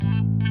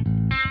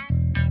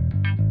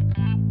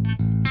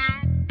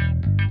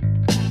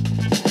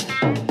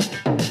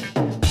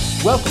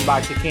Welcome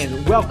back to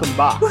Kansas. Welcome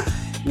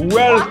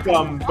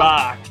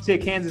back to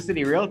Kansas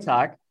City Real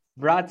Talk,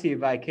 brought to you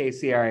by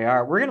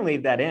KCRAR. We're going to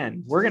leave that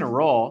in. We're going to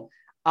roll.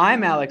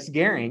 I'm Alex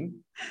Gehring.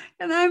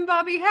 And I'm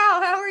Bobbi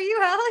Howe. How are you,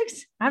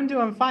 Alex? I'm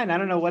doing fine. I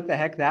don't know what the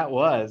heck that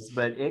was,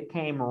 but it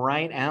came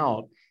right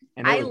out.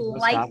 And I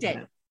liked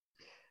it.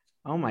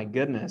 Oh my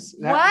goodness.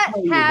 What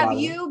have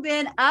you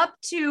been up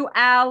to,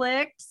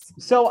 Alex?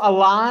 So a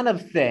lot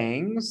of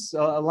things,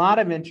 a lot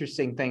of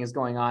interesting things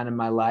going on in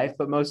my life.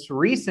 But most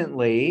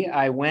recently,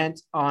 I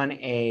went on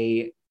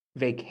a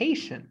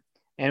vacation.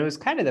 And it was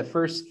kind of the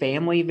first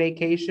family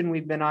vacation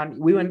we've been on.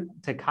 We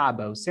went to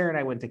Cabo. Sarah and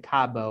I went to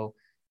Cabo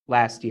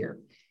last year.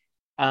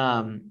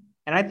 And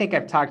I think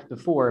I've talked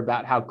before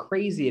about how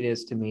crazy it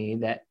is to me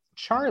that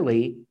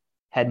Charlie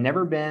had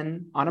never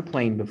been on a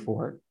plane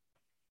before.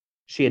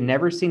 She had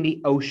never seen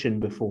the ocean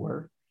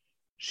before.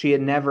 She had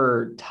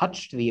never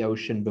touched the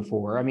ocean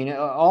before. I mean,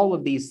 all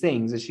of these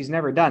things that she's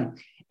never done.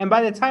 And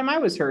by the time I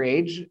was her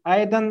age, I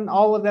had done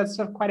all of that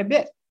stuff quite a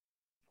bit.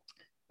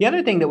 The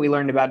other thing that we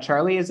learned about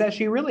Charlie is that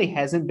she really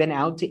hasn't been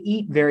out to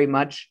eat very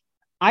much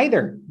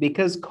either,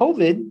 because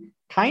COVID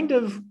kind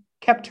of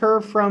kept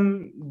her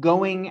from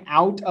going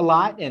out a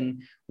lot.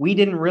 And we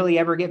didn't really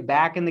ever get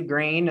back in the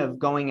grain of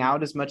going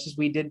out as much as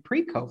we did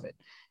pre-COVID.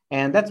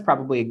 And that's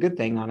probably a good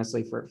thing,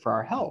 honestly, for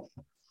our health.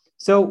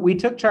 So we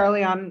took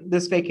Charlie on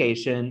this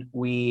vacation.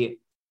 We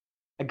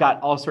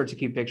got all sorts of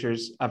cute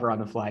pictures of her on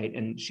the flight,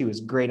 and she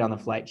was great on the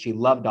flight. She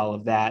loved all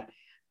of that.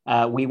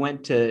 We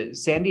went to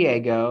San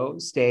Diego,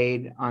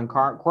 stayed on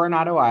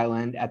Coronado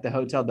Island at the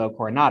Hotel del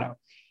Coronado.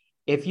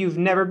 If you've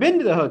never been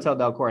to the Hotel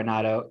del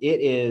Coronado,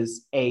 it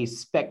is a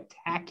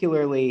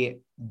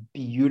spectacularly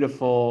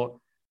beautiful,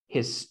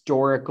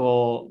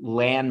 historical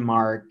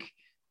landmark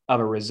of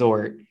a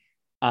resort.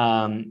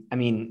 I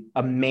mean,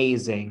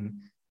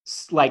 amazing,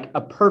 like a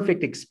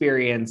perfect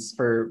experience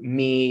for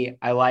me.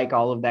 I like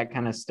all of that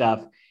kind of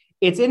stuff.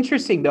 It's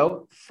interesting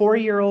though,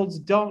 4-year-olds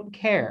don't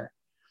care.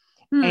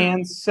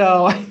 And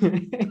so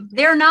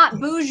they're not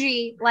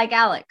bougie like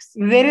Alex.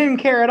 They didn't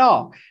care at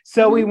all.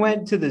 So we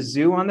went to the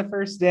zoo on the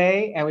first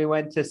day, and we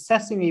went to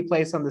Sesame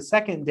Place on the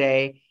second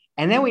day.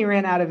 And then we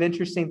ran out of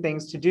interesting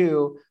things to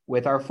do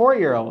with our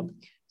 4-year-old.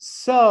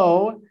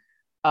 So,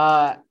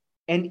 going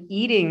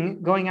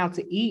out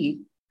to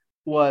eat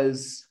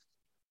was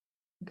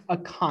a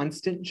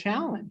constant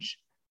challenge.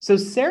 So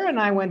Sarah and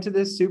I went to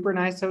this super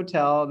nice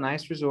hotel,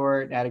 nice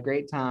resort, had a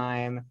great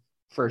time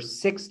for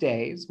 6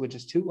 days, which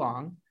is too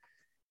long.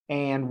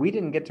 And we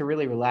didn't get to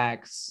really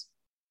relax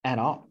at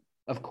all.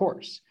 Of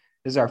course,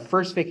 this is our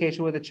first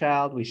vacation with a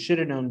child. We should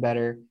have known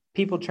better.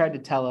 People tried to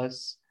tell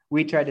us.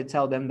 We tried to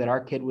tell them that our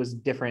kid was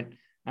different.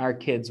 Our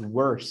kid's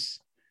worse.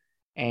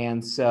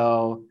 And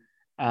so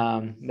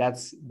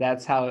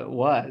that's how it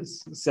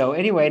was. So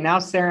anyway, now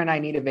Sarah and I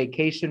need a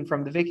vacation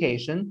from the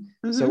vacation.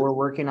 So we're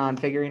working on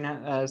figuring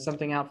out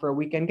something out for a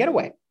weekend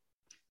getaway.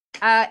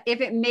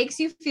 If it makes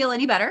you feel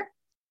any better,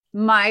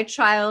 my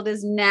child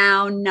is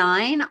now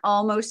 9,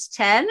 almost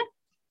 10.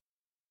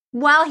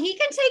 While he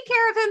can take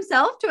care of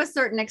himself to a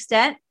certain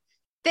extent,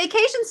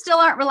 vacations still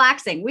aren't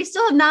relaxing. We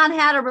still have not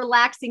had a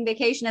relaxing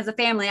vacation as a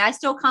family. I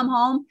still come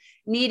home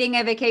needing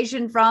a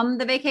vacation from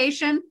the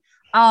vacation.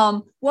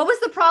 What was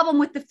the problem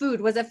with the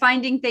food? Was it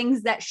finding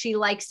things that she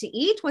likes to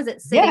eat? Was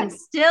it sitting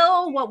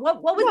still? What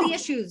was the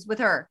issues with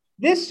her?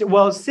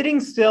 Sitting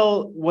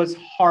still was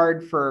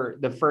hard for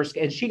the first,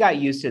 and she got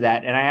used to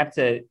that. And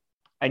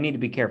I need to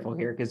be careful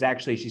here, because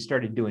actually she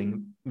started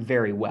doing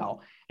very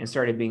well and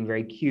started being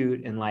very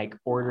cute and like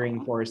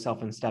ordering for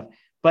herself and stuff.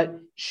 But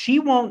she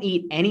won't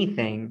eat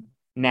anything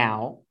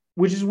now,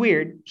 which is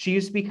weird. She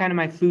used to be kind of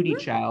my foodie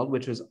child,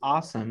 which was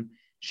awesome.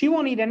 She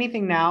won't eat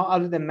anything now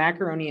other than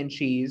macaroni and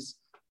cheese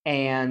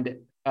and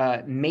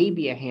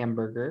maybe a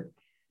hamburger.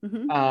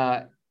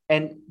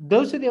 And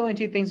those are the only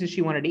 2 things that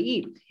she wanted to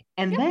eat.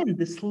 And then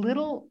this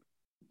little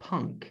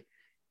punk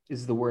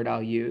is the word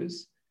I'll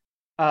use.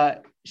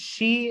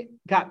 She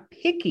got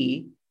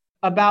picky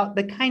about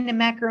the kind of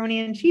macaroni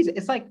and cheese.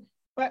 It's like,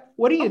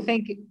 what do you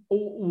think?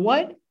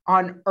 What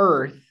on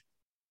earth?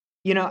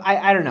 You know,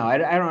 I don't know. I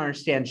don't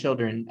understand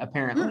children,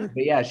 apparently.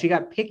 But yeah, she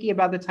got picky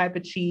about the type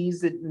of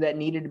cheese that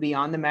needed to be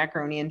on the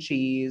macaroni and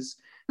cheese,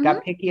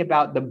 got picky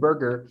about the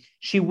burger.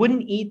 She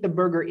wouldn't eat the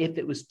burger if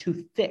it was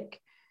too thick.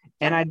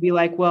 And I'd be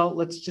like, well,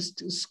 let's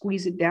just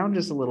squeeze it down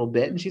just a little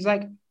bit. And she's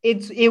like,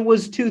 it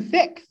was too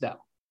thick, though.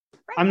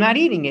 Right. I'm not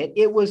eating it.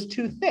 It was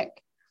too thick.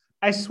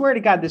 I swear to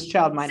God, this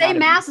child might not. Same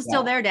mass is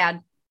still there, Dad.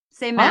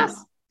 Same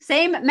mass.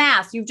 Same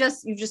mass. You've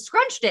just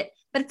scrunched it,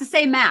 but it's the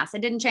same mass.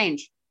 It didn't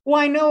change.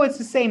 Well, I know it's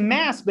the same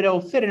mass, but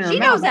it'll fit in her mouth. She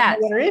knows that.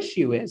 What her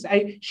issue is.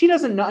 She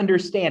doesn't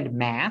understand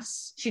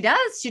mass. She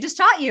does. She just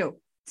taught you.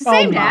 It's the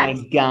same, Dad. Oh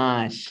my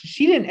gosh.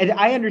 She didn't.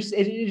 I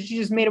understand. She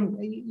just made him.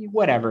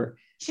 Whatever.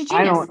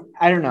 I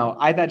don't know.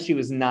 I thought she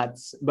was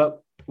nuts,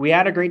 but we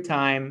had a great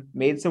time.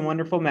 Made some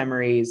wonderful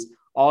memories.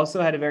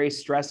 Also had a very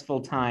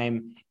stressful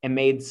time and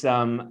made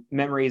some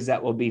memories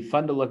that will be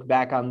fun to look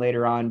back on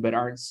later on, but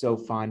aren't so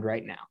fond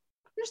right now.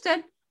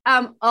 Understood.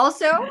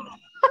 Also,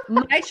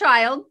 My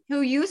child,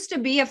 who used to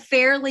be a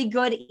fairly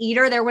good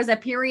eater, there was a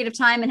period of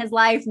time in his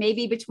life,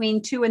 maybe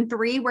between 2 and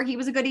 3, where he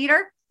was a good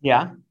eater.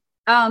 Yeah.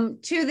 To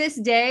this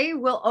day,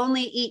 will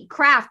only eat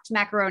Kraft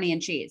macaroni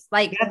and cheese.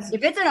 Like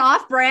if it's an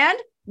off-brand,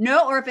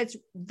 no, or if it's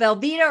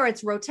Velveeta or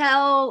it's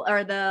Rotel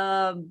or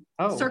the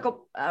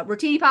Circle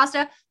Rotini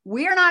pasta,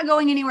 we're not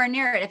going anywhere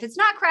near it. If it's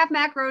not Kraft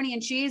macaroni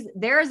and cheese,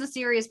 there is a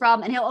serious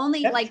problem. And he'll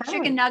only eat like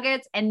chicken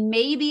nuggets and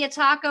maybe a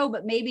taco,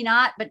 but maybe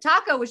not. But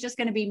taco was just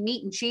going to be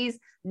meat and cheese,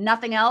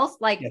 nothing else.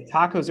 Like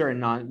tacos are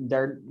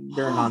they're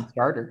a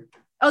non-starter.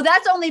 Oh,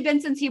 that's only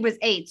been since he was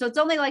 8. So it's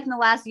only like in the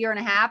last year and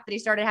a half that he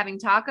started having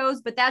tacos,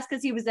 but that's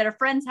because he was at a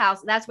friend's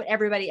house. That's what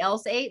everybody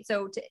else ate.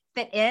 So to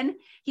fit in,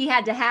 he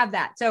had to have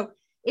that. So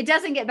it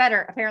doesn't get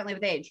better apparently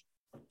with age.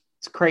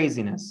 It's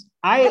craziness.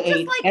 I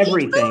ate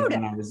everything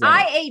when I was there.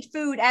 I ate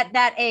food at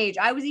that age.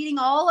 I was eating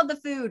all of the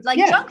food, like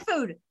junk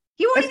food.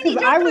 He won't even eat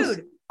junk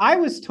food. I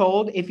was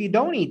told if you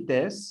don't eat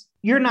this,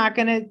 you're not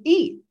going to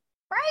eat.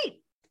 Right.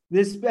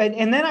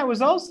 And then I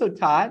was also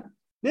taught,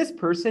 this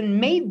person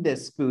made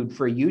this food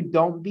for you.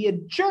 Don't be a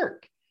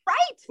jerk.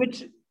 Right.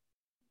 Which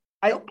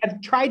I've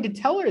tried to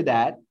tell her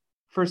that.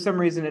 For some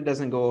reason, it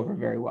doesn't go over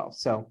very well.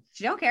 So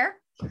she don't care.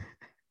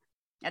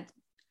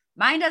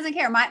 Mine doesn't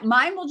care.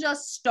 Mine will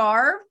just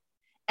starve.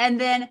 And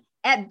then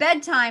at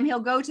bedtime,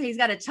 he's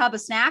got a tub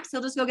of snacks.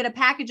 He'll just go get a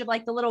package of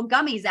like the little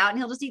gummies out and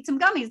he'll just eat some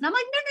gummies. And I'm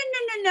like,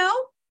 no.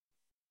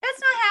 That's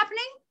not happening.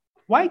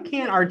 Why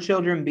can't our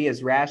children be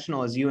as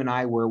rational as you and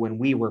I were when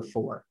we were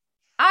 4?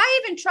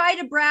 I even try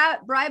to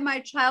bribe my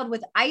child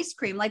with ice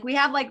cream. Like we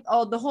have like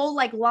the whole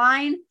like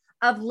line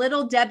of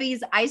Little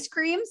Debbie's ice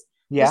creams.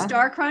 Yeah. The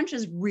Star Crunch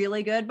is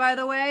really good, by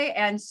the way.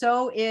 And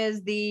so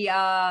is the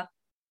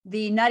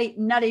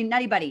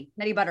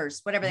Nutty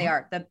Butters, whatever they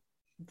are.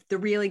 The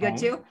really good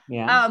too.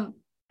 Yeah.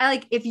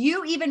 If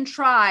you even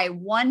try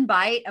one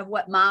bite of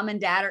what mom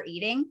and dad are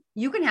eating,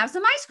 you can have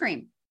some ice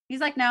cream. He's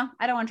like, no,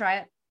 I don't want to try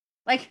it.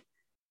 Like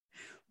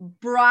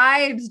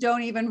bribes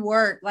don't even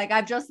work. Like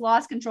I've just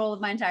lost control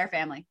of my entire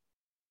family.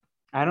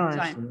 I don't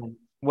understand.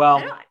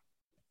 Well,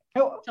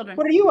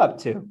 what are you up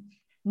to?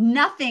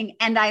 Nothing.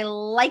 And I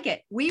like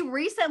it. We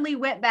recently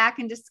went back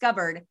and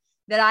discovered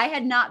that I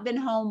had not been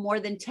home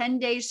more than 10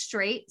 days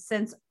straight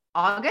since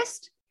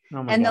August.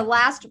 And the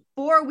last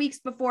 4 weeks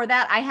before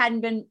that, I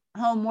hadn't been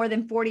home more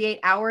than 48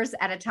 hours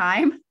at a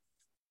time.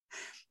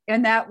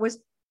 And that was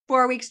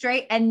 4 weeks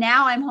straight. And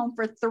now I'm home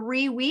for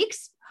 3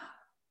 weeks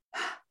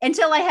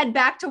until I head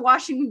back to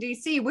Washington,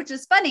 D.C., which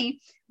is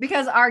funny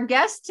because our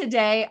guests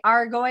today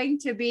are going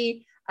to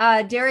be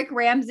Derek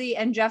Ramsay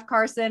and Jeff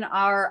Carson,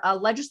 our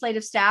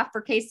legislative staff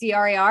for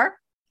KCRAR.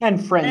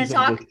 And friends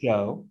of the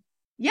show.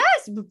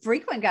 Yes,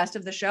 frequent guest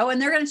of the show.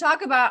 And they're going to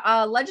talk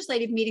about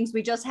legislative meetings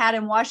we just had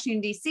in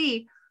Washington,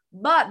 D.C.,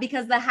 but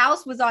because the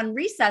House was on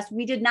recess,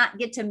 we did not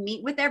get to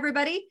meet with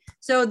everybody.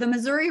 So the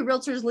Missouri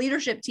Realtors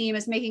leadership team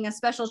is making a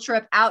special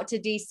trip out to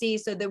DC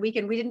so that we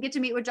didn't get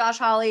to meet with Josh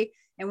Hawley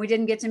and we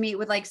didn't get to meet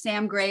with like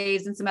Sam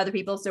Graves and some other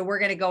people. So we're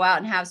going to go out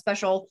and have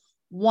special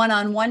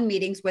one-on-one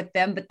meetings with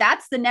them. But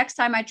that's the next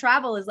time I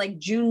travel is like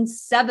June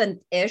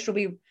 7th-ish. Will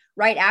be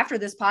right after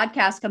this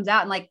podcast comes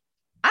out. And like,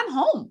 I'm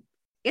home.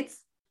 It's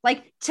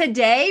like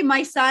today,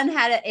 my son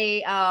had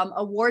a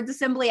awards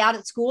assembly out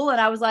at school. And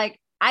I was like,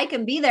 I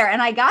can be there.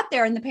 And I got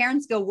there and the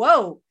parents go,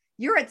 whoa,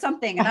 you're at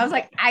something. And I was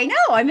like, I know,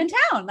 I'm in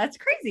town. That's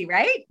crazy.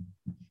 Right.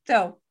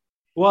 So.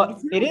 Well,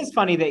 it is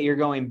funny that you're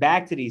going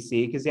back to DC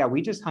because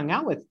we just hung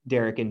out with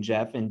Derek and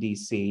Jeff in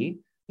DC.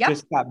 Yep.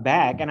 Just got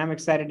back and I'm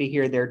excited to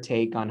hear their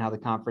take on how the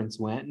conference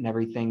went and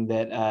everything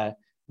that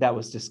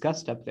was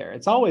discussed up there.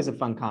 It's always a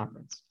fun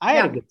conference. I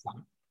had a good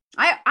time.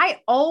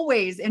 I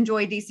always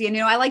enjoy DC. And,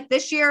 I like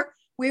this year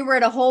we were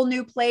at a whole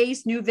new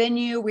place, new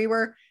venue. We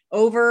were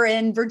over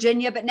in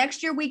Virginia, but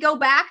next year we go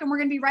back and we're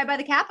going to be right by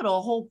the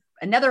Capitol,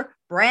 another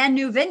brand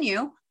new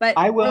venue, but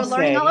we're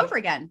learning all over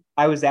again.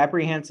 I was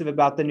apprehensive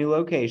about the new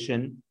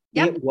location.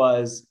 Yep. It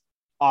was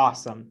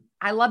awesome.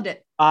 I loved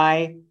it.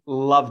 I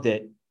loved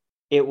it.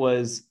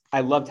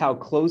 I loved how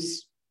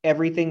close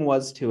everything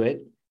was to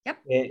it. Yep.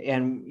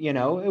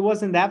 It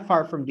wasn't that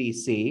far from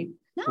DC.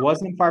 No. It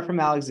wasn't far from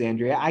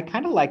Alexandria. I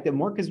kind of liked it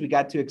more because we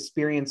got to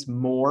experience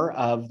more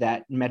of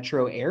that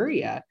metro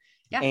area.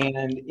 Yep.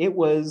 And it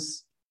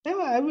was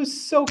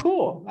so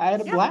cool. I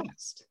had a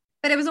blast.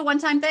 But it was a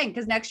one-time thing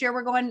because next year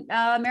we're going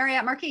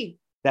Marriott Marquis.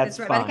 That's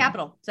right fun. by the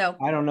Capitol. So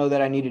I don't know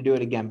that I need to do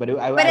it again, but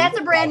that's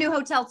a brand new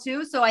hotel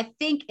too. So I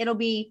think it'll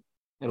be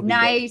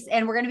nice.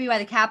 And we're going to be by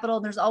the Capitol.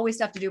 And there's always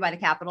stuff to do by the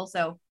Capitol.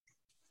 So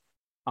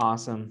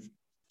awesome.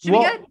 Should be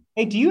good.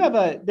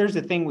 Hey, there's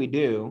a thing we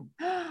do.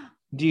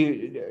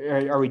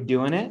 Are we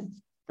doing it?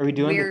 Are we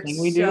doing the thing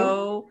we do?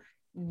 So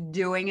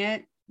doing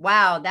it.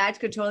 Wow. That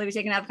could totally be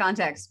taken out of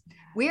context.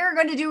 We are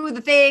going to do the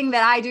thing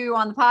that I do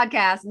on the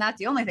podcast. And that's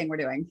the only thing we're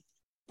doing.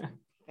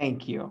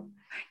 Thank you.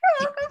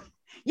 You're welcome.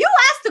 You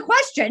asked the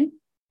question.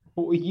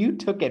 Well, you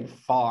took it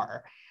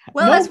far.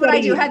 Well, that's what I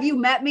do. Have you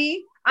met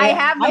me? I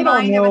have the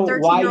mind of a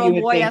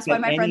 13-year-old boy. That's why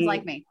my friends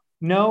like me.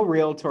 No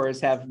realtors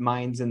have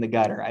minds in the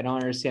gutter. I don't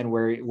understand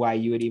why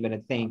you would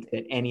even think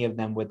that any of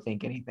them would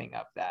think anything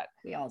of that.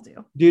 We all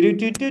do.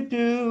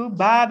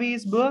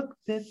 Bobbi's book.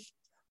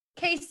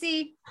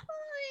 Casey.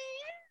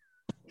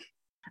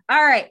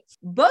 All right.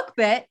 Book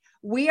bit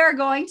we are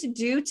going to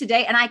do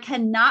today. And I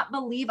cannot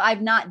believe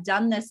I've not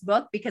done this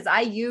book because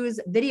I use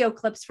video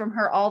clips from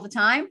her all the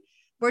time.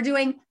 We're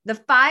doing the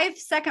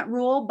 5-second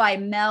rule by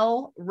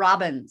Mel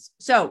Robbins.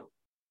 So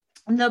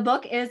the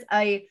book is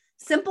a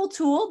simple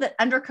tool that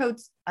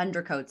undercoats,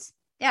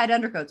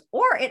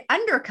 or it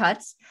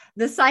undercuts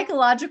the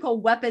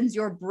psychological weapons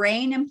your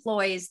brain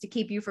employs to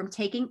keep you from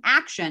taking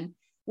action,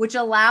 which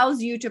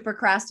allows you to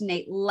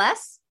procrastinate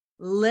less,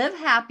 live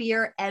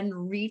happier,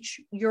 and reach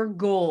your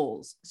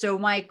goals. So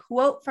my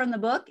quote from the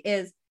book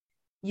is,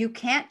 you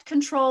can't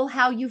control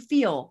how you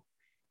feel,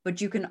 but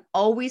you can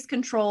always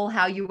control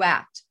how you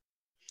act.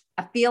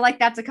 I feel like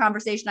that's a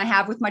conversation I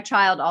have with my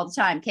child all the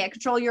time. Can't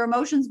control your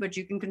emotions, but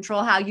you can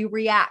control how you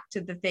react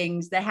to the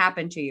things that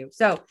happen to you.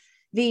 So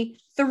the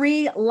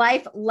 3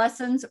 life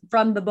lessons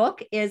from the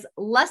book is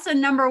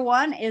lesson number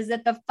 1 is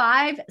that the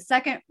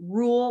 5-second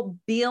rule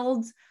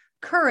builds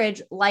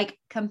courage like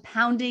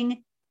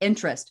compounding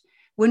interest.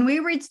 When we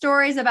read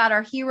stories about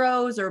our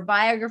heroes or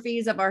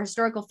biographies of our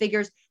historical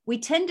figures, we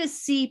tend to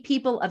see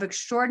people of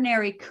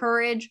extraordinary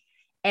courage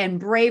and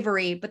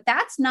bravery, but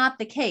that's not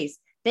the case.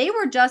 They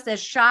were just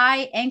as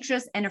shy,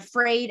 anxious, and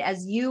afraid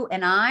as you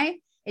and I.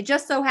 It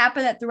just so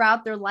happened that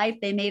throughout their life,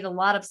 they made a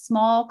lot of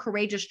small,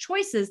 courageous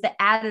choices that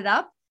added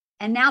up.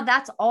 And now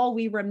that's all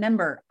we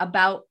remember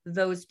about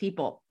those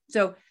people.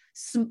 So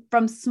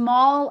from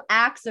small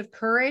acts of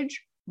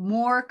courage,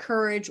 more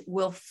courage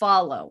will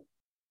follow.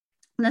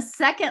 And the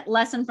second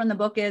lesson from the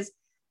book is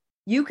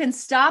you can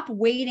stop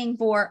waiting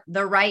for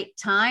the right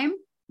time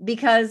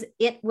because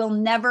it will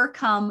never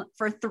come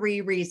for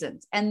 3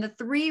 reasons. And the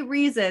 3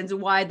 reasons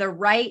why the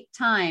right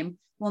time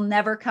will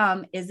never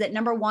come is that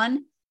number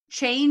 1,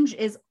 change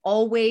is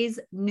always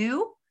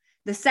new.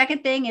 The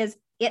second thing is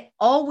it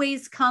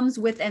always comes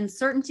with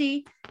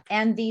uncertainty.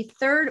 And the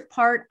third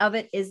part of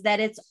it is that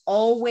it's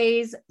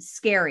always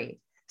scary.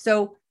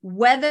 So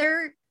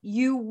whether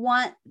you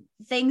want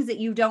things that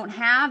you don't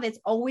have, it's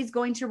always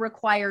going to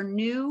require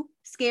new,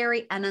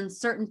 scary, and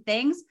uncertain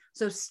things.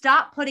 So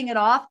stop putting it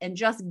off and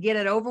just get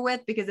it over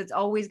with because it's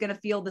always going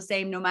to feel the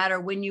same no matter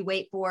when you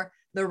wait for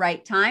the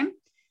right time.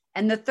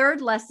 And the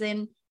third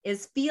lesson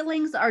is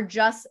feelings are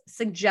just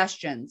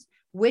suggestions,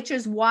 which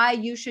is why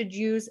you should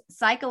use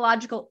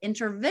psychological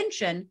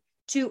intervention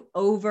to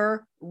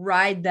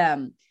override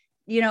them.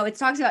 You know, it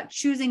talks about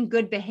choosing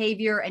good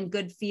behavior and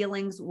good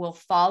feelings will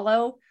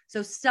follow.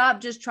 So stop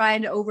just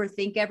trying to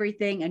overthink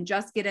everything and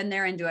just get in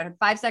there and do it. A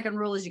 5-second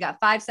rule is you got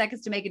 5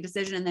 seconds to make a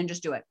decision and then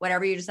just do it.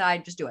 Whatever you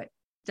decide, just do it.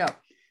 So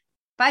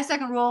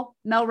 5-second rule,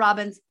 Mel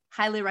Robbins,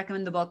 highly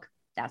recommend the book.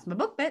 That's my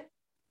book bit.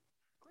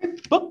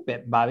 Great book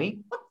bit,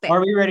 Bobbi. Book bit.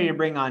 Are we ready to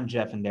bring on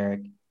Jeff and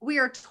Derek? We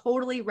are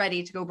totally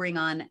ready to go bring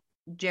on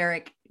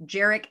Jarek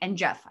and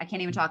Jeff. I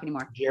can't even talk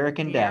anymore. Jarek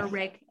and Jeff.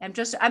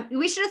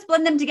 We should just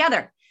blend them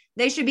together.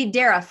 They should be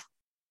Dareth.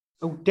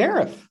 Oh,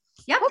 Dareth.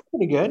 Yep. That's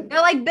pretty good.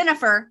 They're like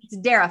Benifer. It's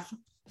Dareth.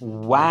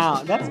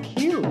 Wow, that's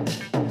cute.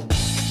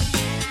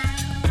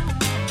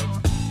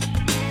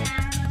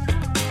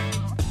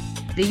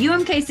 The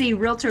UMKC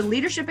Realtor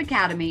Leadership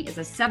Academy is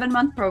a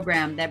 7-month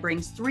program that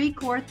brings 3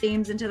 core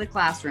themes into the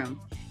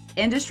classroom: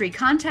 industry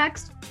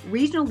context,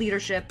 regional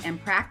leadership,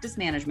 and practice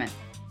management.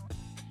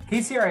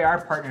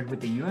 KCRAR partnered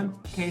with the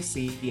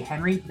UMKC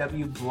Henry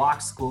W.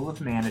 Block School of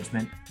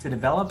Management to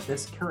develop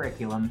this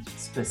curriculum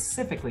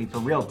specifically for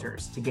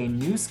realtors to gain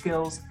new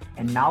skills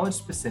and knowledge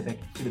specific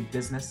to the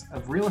business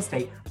of real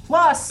estate.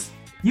 Plus,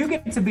 you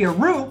get to be a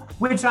RU,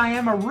 which I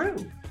am a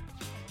RU.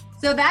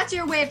 So that's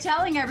your way of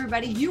telling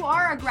everybody you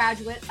are a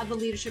graduate of the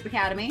Leadership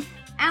Academy.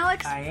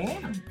 Alex, I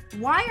am.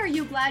 Why are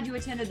you glad you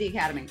attended the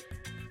Academy?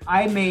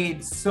 I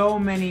made so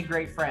many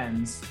great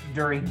friends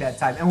during that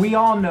time. And we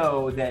all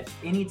know that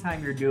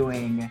anytime you're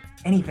doing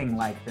anything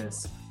like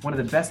this, one of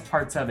the best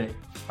parts of it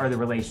are the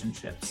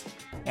relationships.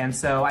 And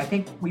so I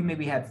think we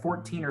maybe had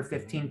 14 or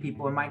 15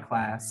 people in my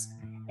class.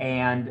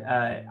 And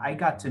I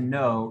got to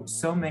know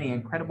so many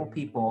incredible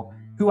people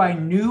who I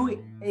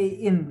knew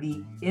in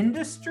the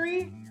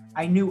industry.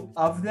 I knew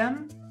of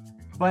them,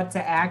 but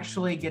to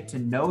actually get to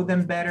know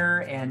them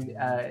better and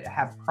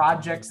have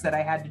projects that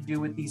I had to do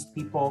with these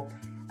people.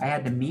 I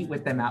had to meet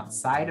with them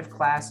outside of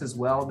class as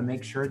well to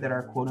make sure that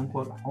our quote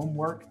unquote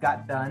homework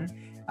got done.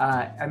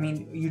 I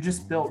mean, you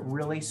just built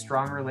really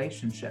strong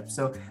relationships.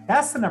 So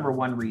that's the number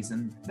 1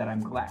 reason that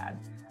I'm glad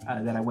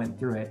that I went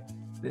through it.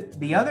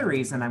 The other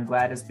reason I'm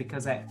glad is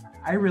because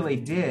I really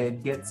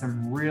did get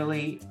some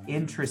really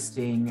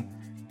interesting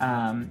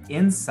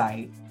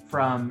insight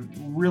from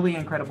really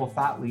incredible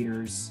thought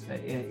leaders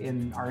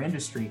in our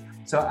industry.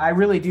 So I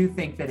really do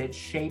think that it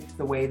shaped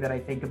the way that I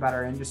think about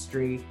our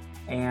industry.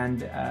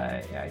 And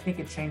I think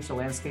it changed the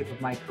landscape of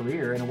my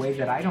career in a way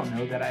that I don't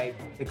know that I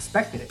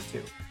expected it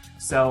to.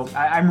 So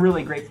I'm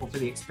really grateful for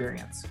the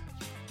experience.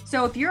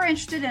 So if you're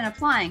interested in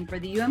applying for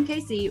the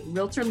UMKC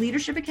Realtor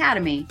Leadership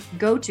Academy,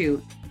 go to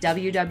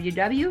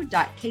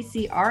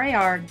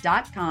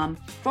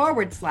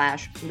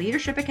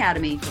www.kcrar.com/Leadership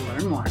Academy to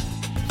learn more.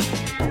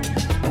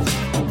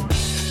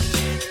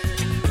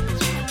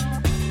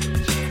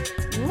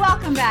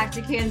 Welcome back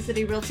to Kansas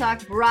City Real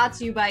Talk, brought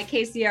to you by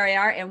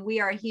KCRAR. And we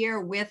are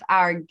here with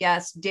our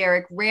guests,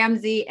 Derek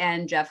Ramsay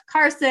and Jeff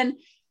Carson,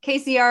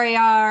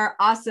 KCRAR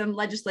awesome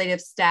legislative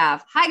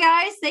staff. Hi,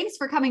 guys. Thanks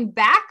for coming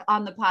back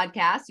on the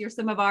podcast. You're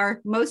some of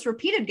our most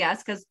repeated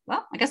guests because,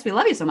 well, I guess we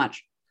love you so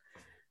much.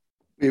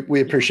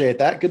 We appreciate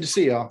that. Good to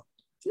see y'all.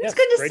 It's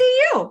good to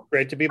see you.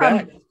 Great to be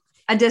back.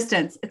 A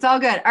distance. It's all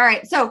good. All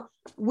right. So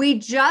we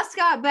just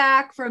got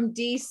back from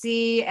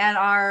DC and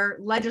our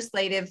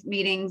legislative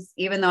meetings,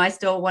 even though I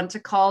still want to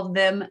call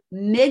them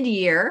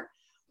mid-year.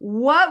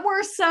 What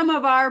were some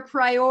of our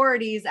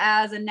priorities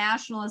as a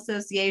national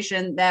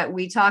association that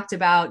we talked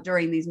about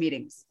during these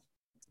meetings?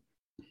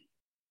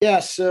 Yeah,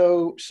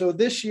 so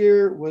this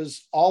year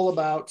was all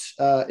about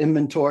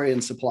inventory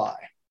and supply.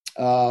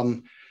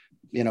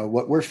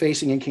 What we're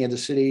facing in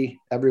Kansas City,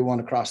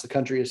 everyone across the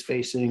country is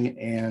facing,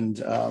 and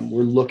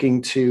we're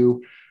looking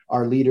to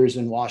our leaders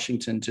in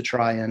Washington to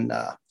try and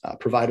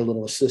provide a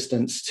little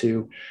assistance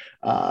to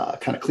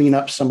kind of clean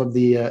up some of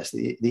the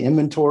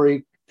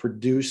inventory,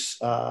 produce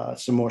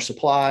some more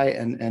supply,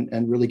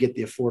 and really get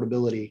the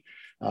affordability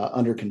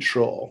under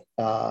control.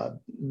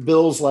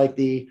 Bills like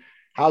the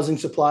Housing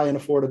Supply and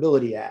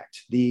Affordability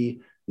Act, the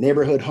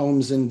Neighborhood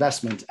Homes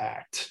Investment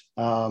Act,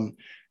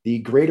 the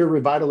Greater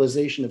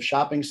Revitalization of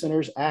Shopping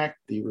Centers Act,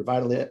 the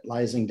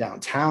Revitalizing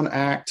Downtown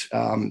Act.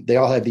 They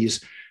all have these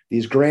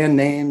grand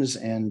names,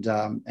 and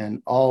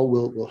all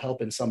will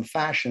help in some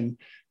fashion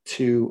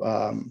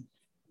to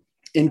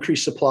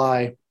increase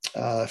supply,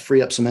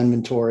 free up some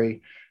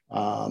inventory.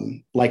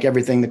 Like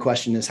everything, the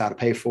question is how to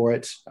pay for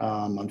it.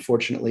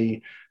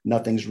 Unfortunately,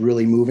 nothing's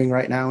really moving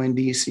right now in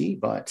DC,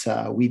 but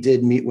we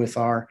did meet with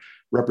our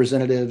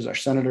representatives, our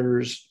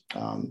senators,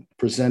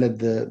 presented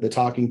the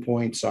talking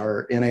points.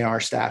 Our NAR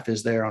staff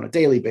is there on a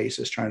daily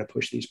basis trying to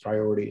push these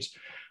priorities.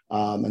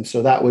 And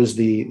so that was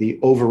the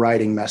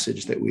overriding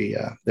message that we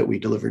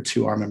delivered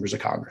to our members of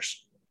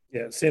Congress.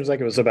 Yeah, it seems like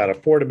it was about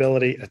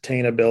affordability,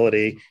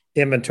 attainability,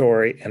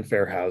 inventory, and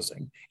fair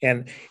housing.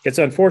 And it's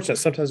unfortunate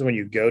sometimes when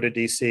you go to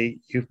DC,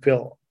 you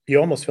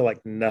almost feel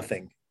like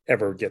nothing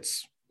ever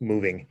gets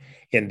moving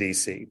in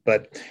DC.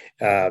 But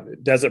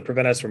does it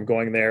prevent us from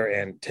going there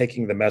and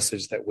taking the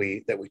message that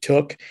we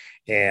took,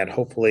 and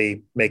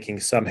hopefully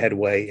making some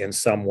headway in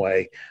some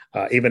way,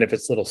 even if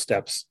it's little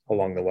steps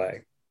along the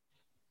way?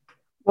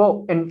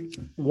 Well,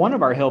 and one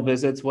of our Hill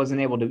visits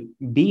wasn't able to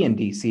be in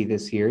DC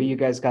this year. You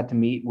guys got to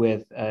meet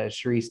with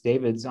Sharice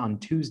Davids on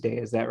Tuesday.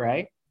 Is that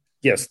right?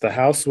 Yes, the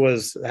House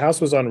was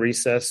on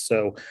recess.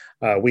 So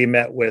we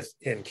met with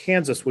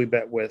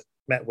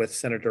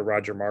Senator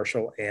Roger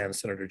Marshall and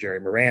Senator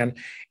Jerry Moran,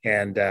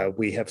 and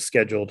we have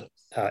scheduled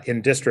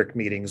in-district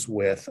meetings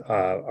with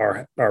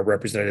our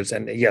representatives.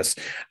 And yes,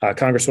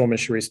 Congresswoman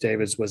Sharice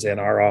Davids was in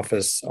our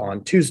office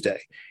on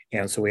Tuesday,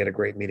 and so we had a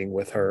great meeting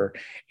with her.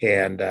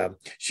 And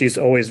she's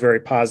always very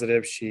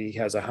positive. She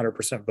has a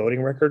 100%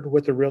 voting record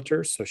with the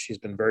Realtors, so she's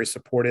been very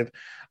supportive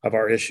of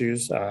our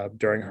issues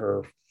during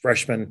her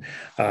freshman's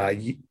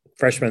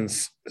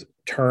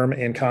term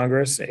in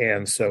Congress.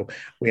 And so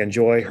we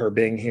enjoy her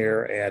being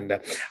here.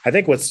 And I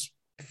think what's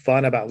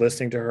fun about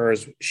listening to her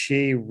is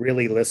she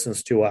really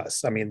listens to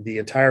us. I mean, the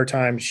entire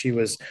time she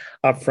was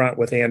up front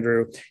with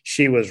Andrew,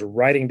 she was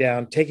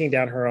taking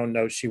down her own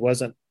notes. She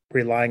wasn't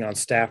relying on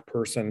staff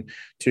person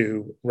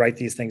to write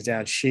these things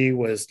down. She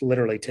was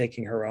literally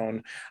taking her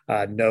own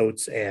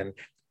notes and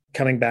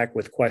coming back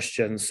with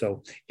questions.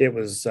 So it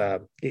was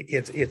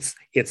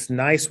it's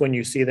nice when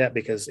you see that,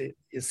 because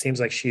it seems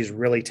like she's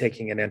really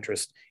taking an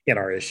interest in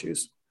our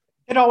issues.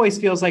 It always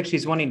feels like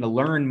she's wanting to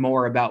learn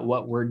more about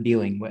what we're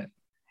dealing with.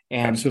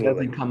 And Absolutely. She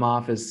doesn't come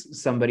off as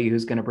somebody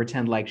who's going to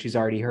pretend like she's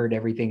already heard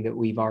everything that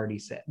we've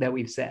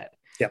said.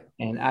 Yeah.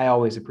 And I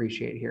always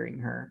appreciate hearing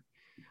her.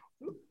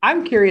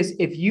 I'm curious,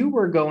 if you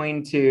were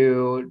going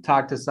to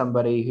talk to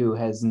somebody who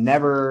has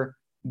never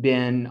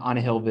been on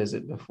a Hill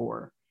visit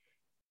before,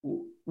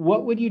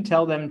 what would you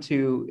tell them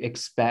to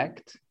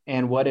expect,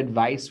 and what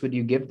advice would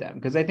you give them?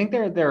 Because I think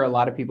there are a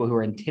lot of people who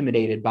are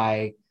intimidated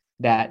by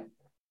that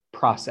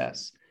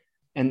process,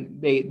 and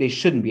they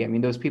shouldn't be. I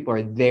mean, those people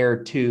are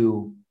there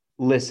to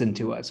listen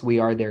to us. We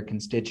are their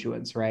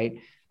constituents, right?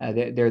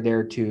 They're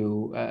there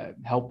to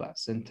help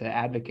us and to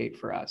advocate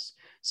for us.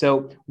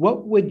 So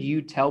what would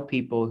you tell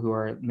people who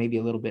are maybe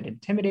a little bit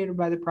intimidated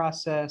by the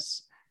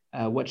process?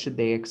 What should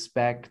they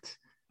expect?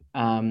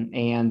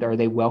 And are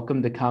they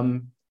welcome to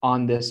come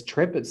on this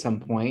trip at some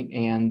point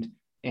and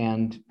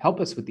help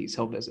us with these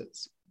Hill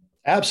visits?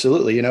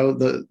 Absolutely.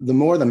 The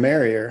more the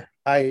merrier.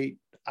 I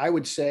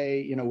would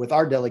say, with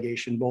our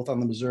delegation, both on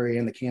the Missouri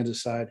and the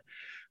Kansas side,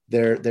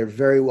 they're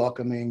very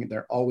welcoming.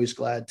 They're always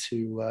glad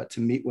to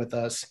meet with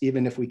us,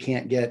 even if we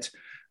can't get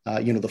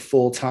the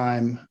full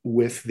time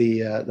with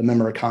the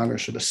member of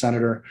Congress or the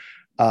senator.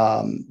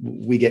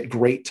 We get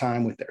great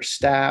time with their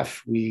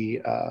staff.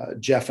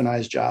 Jeff and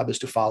I's job is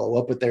to follow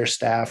up with their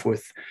staff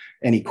with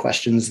any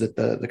questions that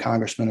the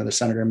congressman or the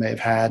senator may have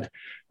had.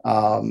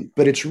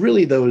 But it's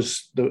really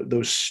those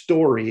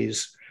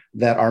stories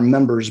that our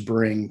members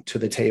bring to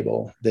the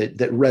table that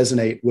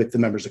resonate with the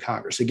members of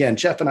Congress. Again,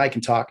 Jeff and I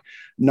can talk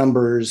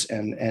numbers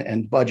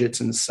and budgets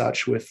and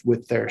such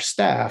with their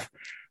staff,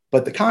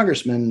 but the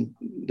congressmen,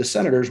 the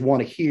senators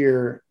want to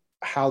hear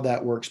how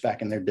that works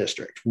back in their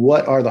district.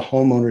 What are the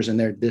homeowners in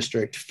their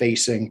district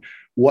facing?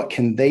 What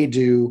can they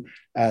do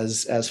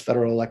as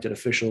federal elected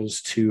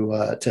officials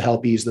to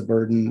help ease the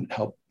burden,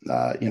 help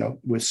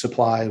with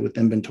supply, with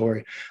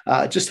inventory,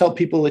 just help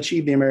people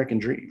achieve the American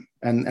dream.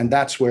 And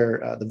that's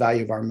where the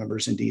value of our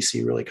members in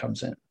DC really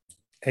comes in.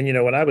 And,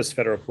 when I was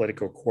federal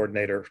political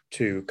coordinator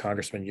to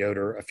Congressman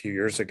Yoder a few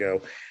years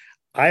ago,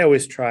 I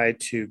always tried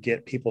to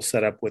get people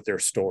set up with their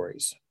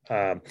stories.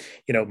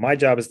 My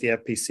job as the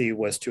FPC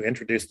was to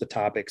introduce the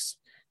topics,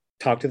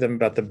 talk to them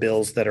about the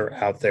bills that are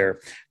out there.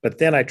 But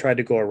then I tried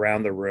to go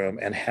around the room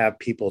and have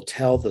people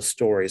tell the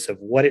stories of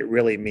what it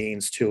really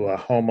means to a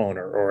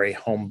homeowner or a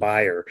home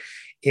buyer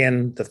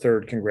in the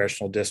 3rd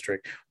Congressional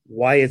District,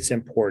 why it's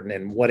important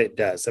and what it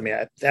does. I mean,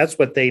 that's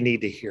what they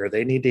need to hear.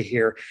 They need to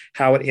hear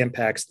how it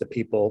impacts the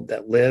people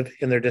that live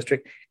in their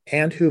district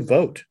and who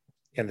vote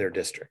in their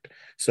district.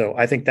 So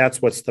I think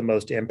that's what's the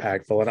most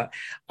impactful. And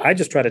I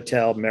just try to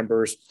tell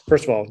members,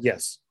 first of all,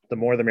 yes, the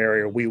more the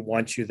merrier. We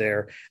want you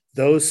there.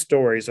 Those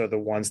stories are the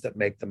ones that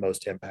make the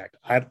most impact.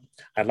 I'd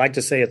like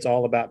to say it's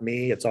all about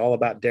me. It's all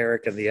about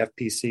Derek and the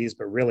FPCs,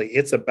 but really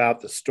it's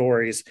about the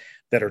stories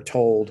that are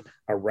told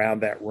around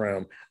that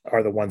room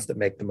are the ones that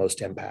make the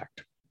most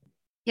impact.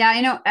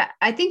 Yeah,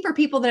 I think for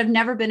people that have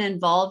never been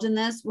involved in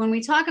this, when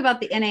we talk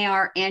about the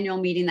NAR annual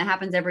meeting that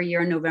happens every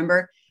year in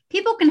November,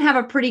 people can have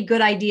a pretty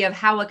good idea of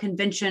how a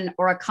convention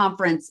or a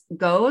conference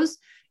goes.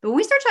 But when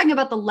we start talking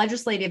about the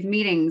legislative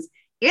meetings,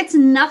 it's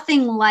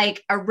nothing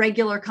like a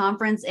regular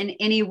conference in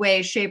any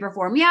way, shape, or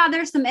form. Yeah,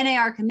 there's some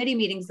NAR committee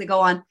meetings that go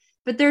on,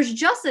 but there's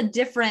just a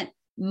different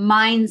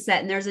mindset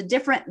and there's a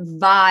different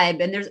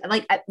vibe. And there's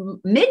like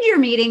mid-year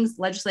meetings,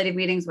 legislative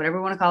meetings, whatever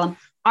you want to call them,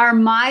 are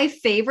my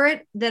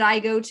favorite that I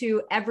go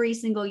to every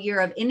single year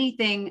of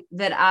anything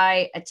that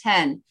I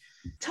attend.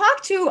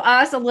 Talk to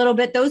us a little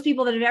bit, those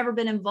people that have never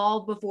been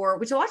involved before,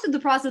 which walked through the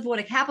process of what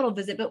a Capitol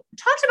visit, but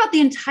talked about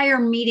the entire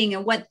meeting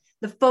and what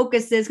the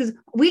focus is. Because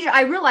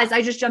I realized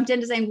I just jumped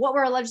into saying, what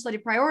were our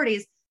legislative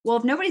priorities? Well,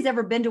 if nobody's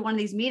ever been to one of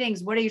these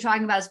meetings, what are you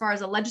talking about as far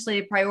as a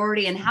legislative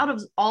priority and how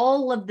does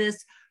all of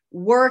this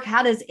work?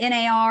 How does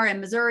NAR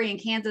and Missouri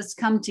and Kansas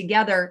come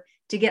together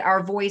to get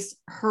our voice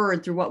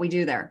heard through what we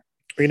do there?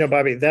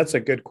 Bobbi, that's a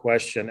good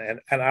question.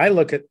 And I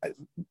look at,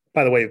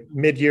 by the way,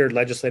 mid-year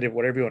legislative,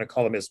 whatever you want to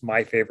call them, is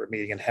my favorite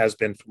meeting and has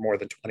been for more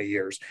than 20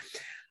 years.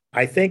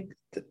 I think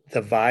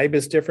the vibe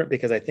is different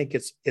because I think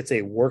it's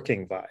a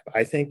working vibe.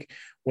 I think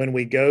when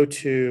we go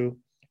to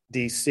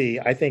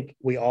DC, I think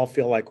we all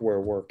feel like we're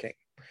working.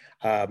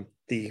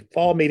 The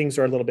fall meetings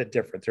are a little bit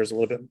different. There's a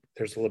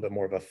little bit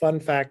more of a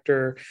fun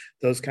factor,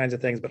 those kinds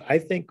of things. But I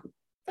think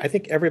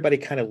everybody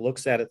kind of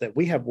looks at it that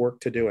we have work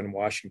to do in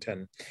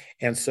Washington.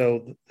 And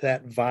so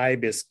that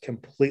vibe is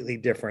completely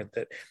different,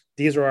 that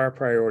these are our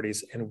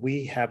priorities and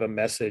we have a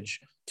message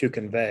to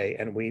convey.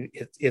 And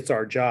it's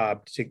our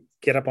job to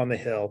get up on the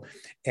Hill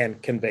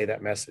and convey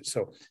that message.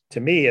 So to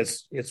me,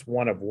 it's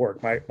one of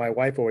work. My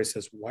wife always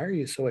says, why are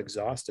you so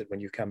exhausted when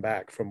you come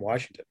back from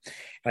Washington?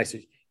 And I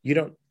said,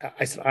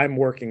 I'm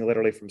working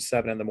literally from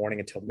 7 a.m.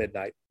 until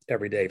midnight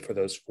every day for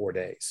those 4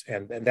 days.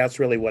 And that's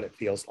really what it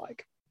feels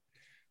like.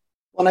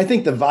 Well, and I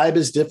think the vibe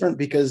is different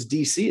because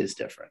DC is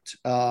different.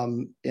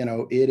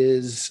 It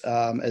is,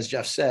 as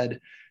Jeff said,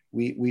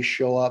 we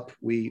show up,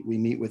 we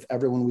meet with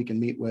everyone we can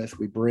meet with,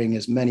 we bring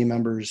as many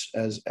members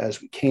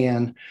as we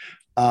can.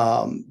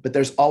 But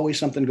there's always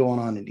something going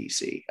on in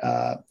DC.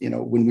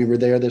 When we were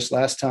there this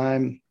last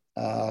time,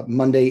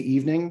 Monday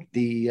evening,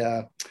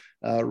 the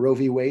Roe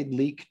v. Wade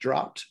leak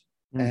dropped,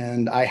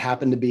 and I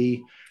happened to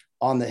be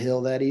on the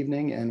Hill that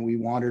evening, and we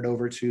wandered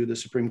over to the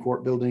Supreme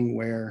Court building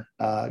where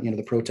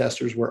the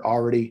protesters were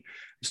already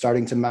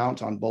starting to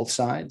mount on both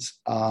sides.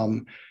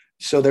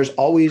 So there's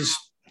always,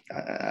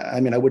 I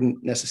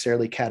wouldn't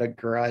necessarily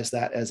categorize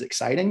that as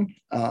exciting,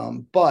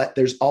 but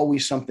there's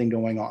always something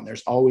going on.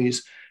 There's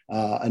always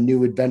a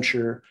new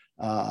adventure,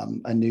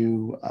 a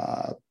new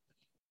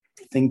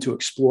thing to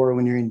explore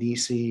when you're in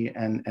DC.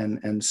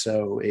 And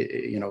so,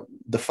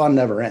 the fun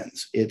never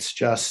ends. It's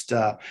just,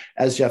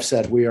 as Jeff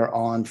said, we are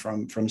on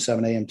from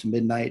 7 a.m. to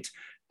midnight.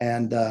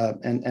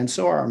 And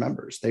so are our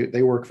members.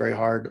 They work very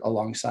hard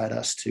alongside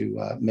us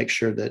to make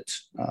sure that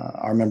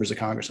our members of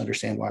Congress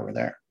understand why we're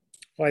there.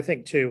 Well, I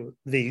think too,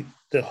 the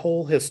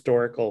whole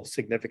historical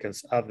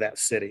significance of that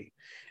city.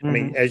 Mm-hmm. I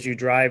mean, as you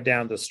drive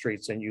down the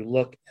streets and you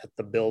look at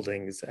the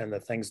buildings and the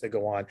things that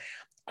go on,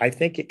 I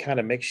think it kind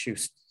of makes you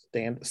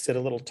sit a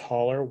little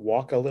taller,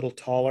 walk a little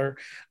taller,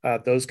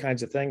 those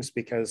kinds of things,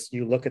 because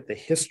you look at the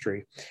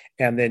history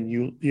and then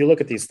you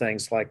look at these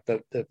things like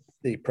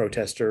the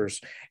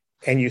protesters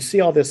And you see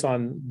all this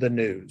on the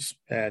news,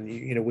 and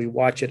we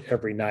watch it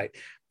every night.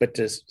 But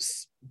to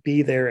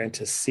be there and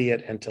to see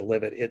it and to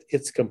live it,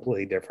 it's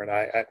completely different.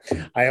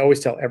 I always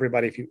tell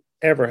everybody, if you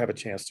ever have a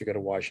chance to go to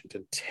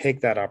Washington,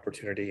 take that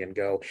opportunity and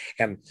go.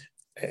 And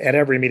at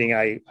every meeting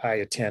I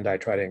attend, I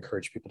try to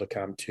encourage people to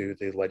come to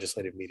the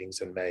legislative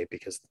meetings in May,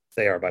 because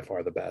they are by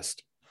far the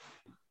best.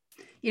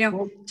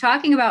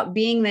 Talking about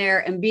being there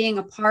and being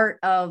a part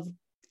of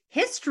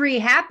history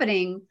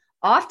happening,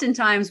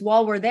 oftentimes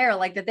while we're there,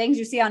 like the things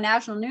you see on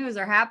national news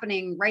are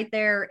happening right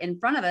there in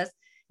front of us.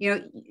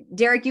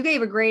 Derek, you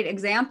gave a great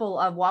example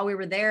of while we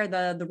were there,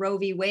 the Roe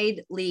v.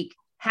 Wade leak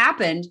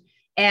happened.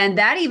 And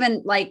that,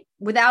 even like,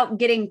 without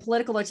getting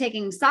political or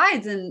taking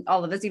sides in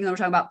all of this, even though we're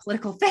talking about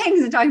political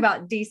things and talking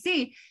about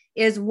DC,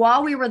 is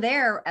while we were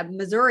there at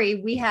Missouri,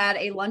 we had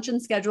a luncheon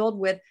scheduled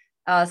with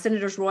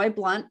Senators Roy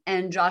Blunt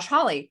and Josh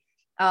Hawley.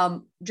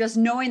 Just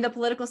knowing the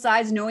political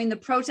sides, knowing the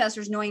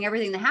protesters, knowing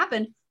everything that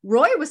happened,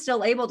 Roy was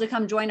still able to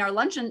come join our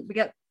luncheon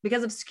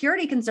because of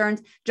security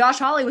concerns. Josh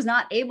Hawley was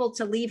not able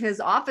to leave his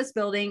office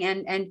building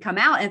and come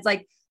out. And it's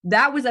like,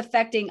 that was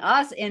affecting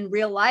us in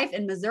real life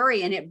in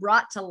Missouri. And it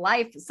brought to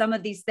life some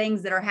of these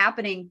things that are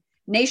happening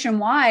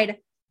nationwide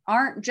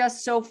aren't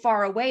just so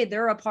far away.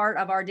 They're a part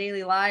of our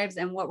daily lives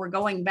and what we're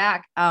going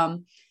back.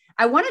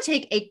 I want to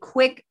take a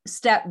quick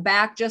step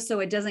back just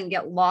so it doesn't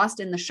get lost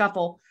in the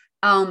shuffle.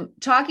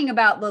 Talking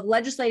about the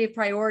legislative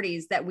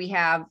priorities that we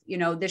have,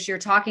 this year,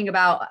 talking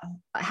about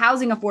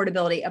housing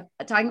affordability,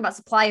 talking about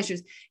supply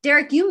issues.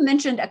 Derek, you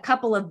mentioned a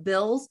couple of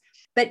bills,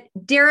 but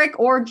Derek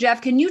or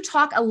Jeff, can you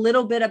talk a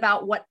little bit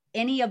about what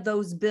any of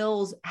those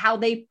bills, how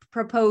they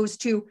propose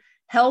to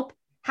help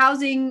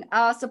housing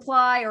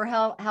supply or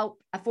help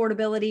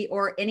affordability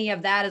or any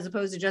of that, as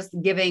opposed to just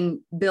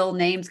giving bill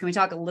names? Can we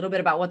talk a little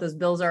bit about what those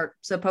bills are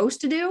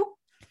supposed to do?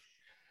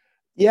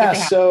 Yeah.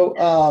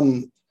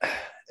 So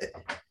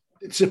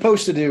it's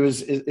supposed to do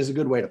is a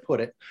good way to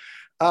put it.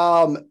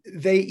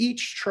 They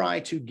each try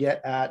to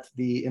get at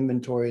the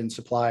inventory and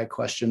supply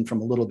question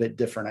from a little bit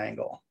different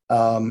angle.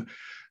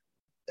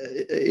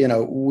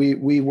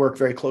 We work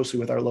very closely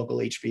with our local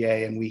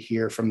HBA, and we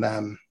hear from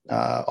them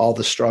all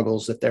the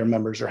struggles that their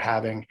members are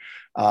having,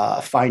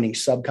 finding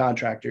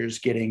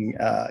subcontractors, getting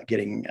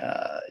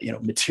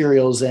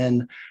materials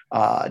in,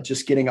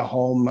 just getting a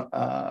home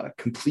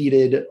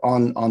completed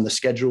on the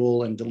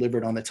schedule and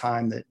delivered on the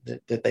time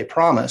that they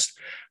promised.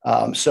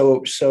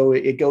 So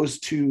it goes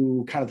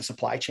to kind of the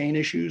supply chain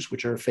issues,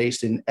 which are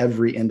faced in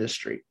every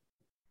industry,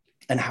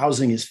 and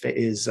housing is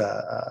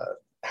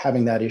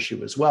having that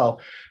issue as well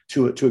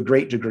to a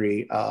great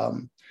degree.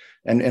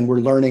 And we're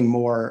learning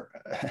more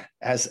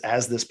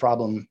as this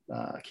problem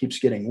keeps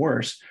getting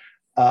worse.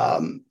 I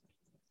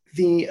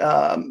think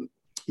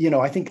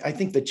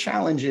the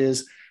challenge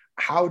is,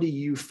 how do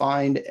you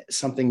find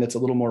something that's a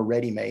little more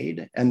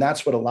ready-made? And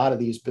that's what a lot of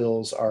these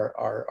bills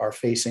are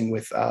facing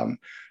with,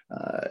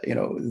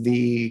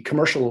 the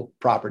commercial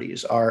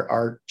properties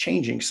are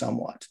changing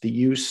somewhat. The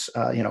use,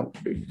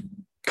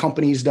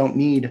 companies don't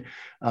need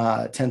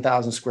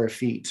 10,000 square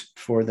feet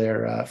for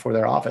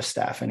their office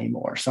staff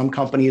anymore. Some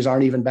companies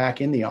aren't even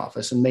back in the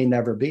office and may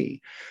never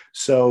be.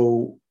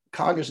 So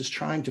Congress is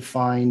trying to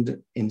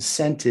find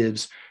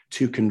incentives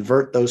to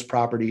convert those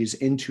properties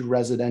into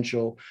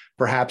residential,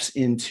 perhaps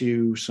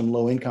into some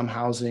low-income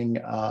housing,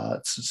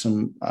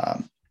 some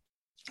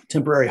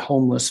temporary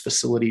homeless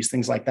facilities,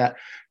 things like that,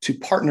 to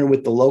partner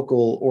with the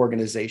local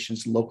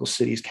organizations, local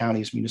cities,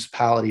 counties,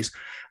 municipalities,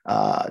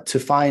 to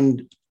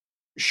find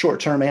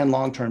short-term and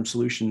long-term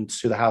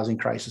solutions to the housing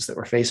crisis that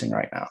we're facing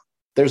right now.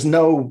 There's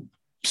no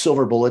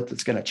silver bullet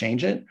that's going to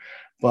change it,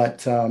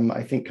 but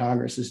I think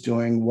Congress is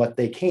doing what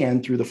they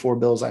can through the 4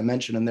 bills I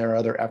mentioned, and there are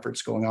other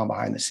efforts going on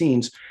behind the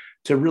scenes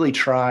to really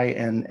try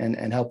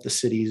and help the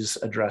cities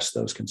address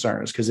those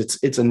concerns, because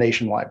it's a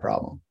nationwide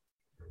problem.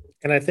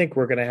 And I think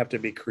we're going to have to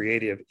be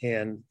creative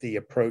in the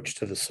approach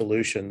to the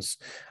solutions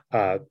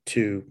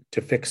to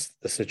fix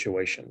the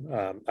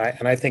situation.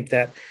 I think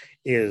that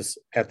is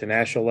at the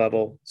national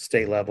level,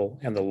 state level,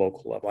 and the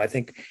local level. I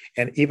think,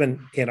 and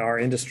even in our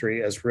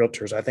industry as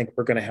realtors, I think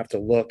we're going to have to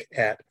look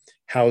at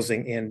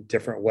housing in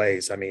different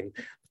ways. I mean,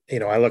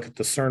 I look at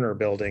the Cerner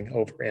building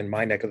over in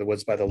my neck of the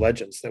woods by the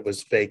Legends that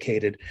was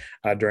vacated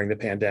during the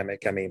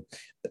pandemic. I mean,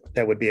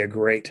 that would be a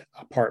great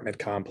apartment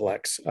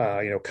complex,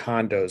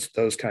 condos,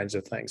 those kinds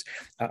of things.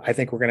 I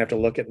think we're going to have to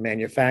look at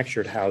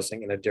manufactured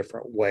housing in a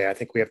different way. I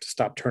think we have to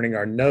stop turning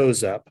our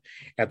nose up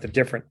at the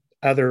different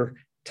other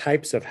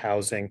types of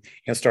housing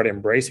and start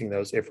embracing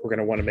those if we're going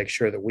to want to make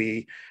sure that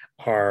we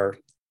are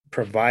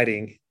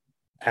providing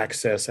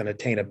access and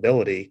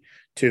attainability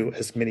to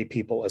as many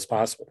people as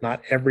possible.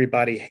 Not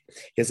everybody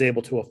is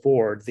able to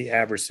afford the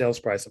average sales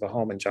price of a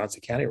home in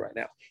Johnson County right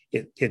now.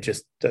 It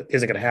just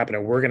isn't going to happen.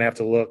 And we're going to have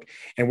to look,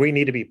 and we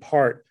need to be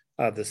part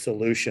of the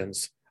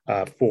solutions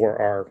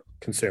for our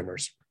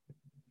consumers.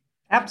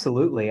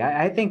 Absolutely.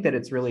 I think that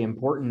it's really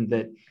important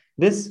that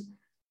this,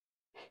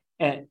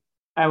 and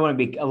I want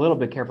to be a little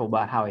bit careful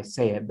about how I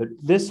say it, but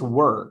this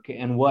work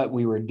and what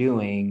we were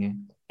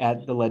doing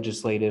at the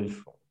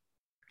legislative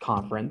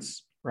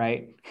conference,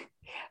 right,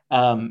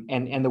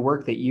 and the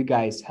work that you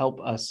guys help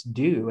us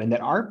do and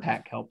that our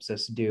pack helps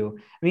us do.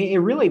 I mean, it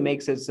really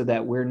makes it so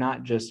that we're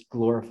not just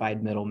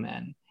glorified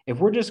middlemen. If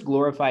we're just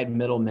glorified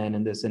middlemen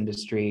in this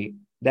industry,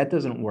 that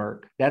doesn't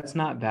work. That's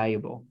not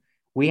valuable.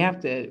 We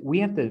have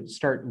to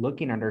start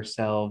looking at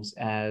ourselves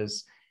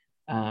as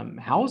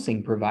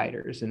housing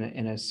providers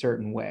in a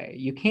certain way.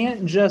 You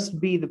can't just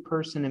be the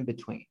person in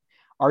between.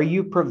 Are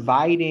you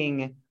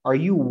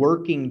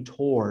working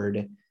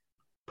toward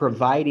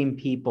providing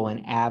people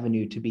an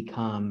avenue to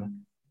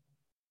become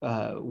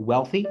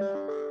wealthy,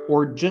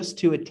 or just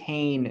to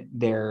attain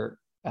their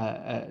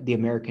the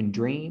American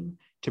dream,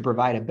 to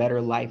provide a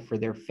better life for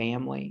their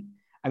family?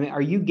 I mean,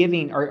 are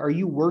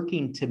you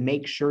working to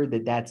make sure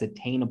that that's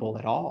attainable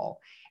at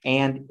all?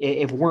 And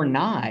if we're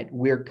not,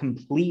 we're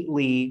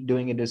completely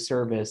doing a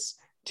disservice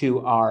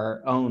to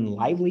our own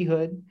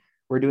livelihood.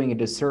 We're doing a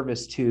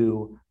disservice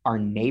to our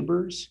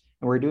neighbors,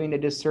 and we're doing a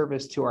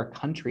disservice to our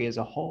country as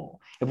a whole.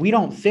 If we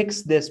don't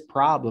fix this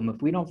problem,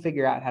 if we don't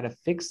figure out how to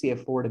fix the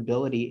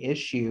affordability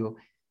issue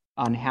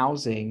on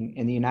housing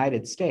in the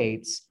United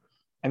States,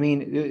 I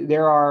mean,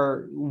 there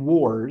are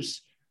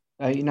wars,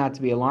 not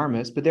to be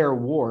alarmist, but there are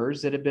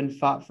wars that have been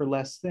fought for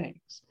less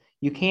things.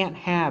 You can't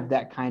have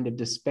that kind of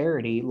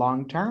disparity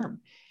long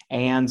term.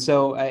 And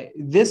so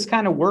this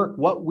kind of work,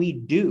 what we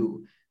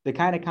do, the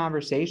kind of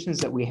conversations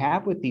that we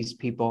have with these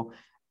people,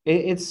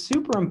 it's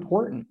super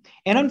important.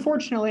 And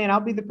unfortunately, and I'll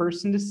be the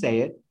person to say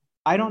it,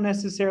 I don't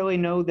necessarily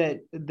know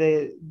that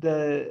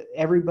the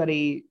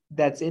everybody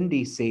that's in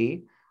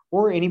DC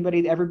or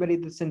everybody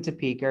that's in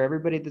Topeka or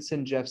everybody that's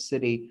in Jeff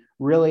City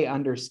really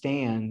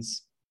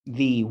understands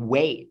the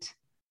weight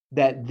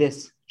that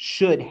this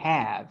should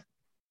have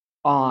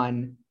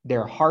on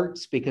their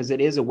hearts, because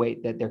it is a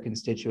weight that their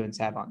constituents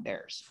have on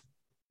theirs.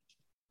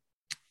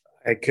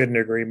 I couldn't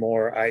agree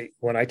more.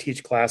 When I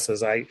teach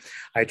classes, I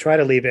try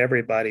to leave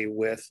everybody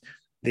with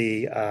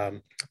the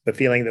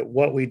feeling that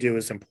what we do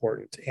is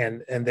important,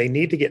 and they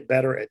need to get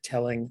better at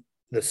telling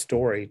the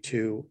story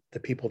to the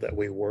people that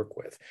we work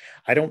with.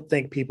 I don't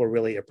think people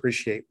really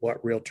appreciate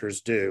what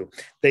realtors do.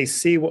 They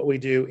see what we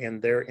do in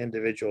their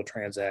individual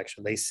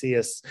transaction. They see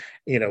us,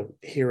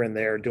 here and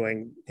there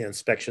doing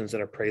inspections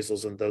and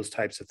appraisals and those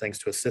types of things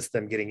to assist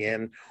them getting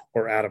in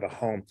or out of a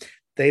home.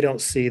 They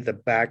don't see the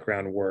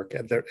background work.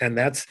 And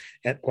that's,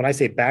 when I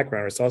say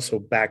background, it's also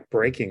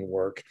backbreaking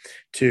work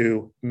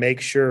to make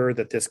sure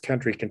that this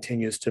country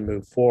continues to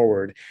move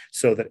forward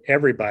so that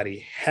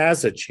everybody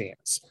has a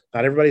chance.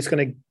 Not everybody's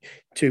going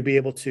to be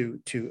able to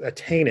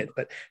attain it,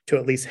 but to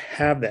at least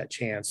have that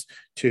chance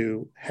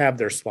to have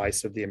their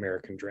slice of the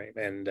American dream.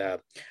 And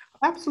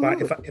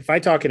absolutely, if I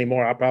talk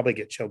anymore, I'll probably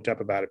get choked up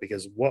about it,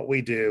 because what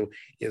we do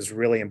is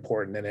really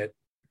important, and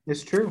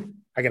it's true.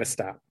 I got to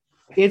stop.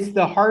 It's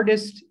the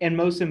hardest and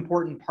most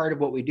important part of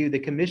what we do. The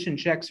commission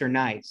checks are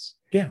nice.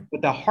 Yeah.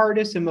 But the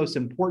hardest and most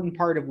important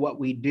part of what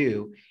we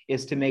do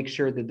is to make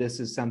sure that this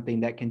is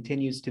something that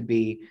continues to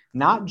be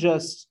not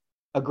just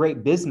a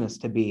great business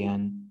to be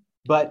in,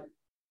 but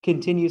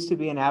continues to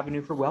be an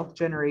avenue for wealth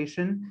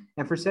generation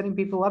and for setting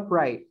people up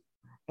right.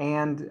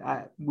 And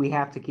we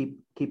have to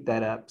keep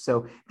that up.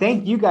 So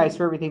thank you guys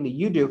for everything that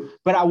you do.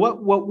 But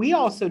what we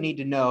also need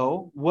to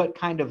know, what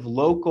kind of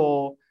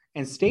local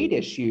and state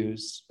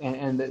issues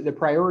and the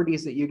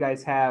priorities that you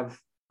guys have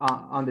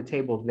on the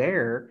table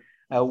there.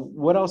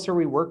 What else are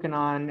we working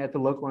on at the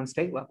local and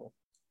state level?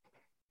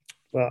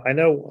 Well, I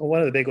know one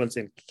of the big ones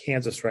in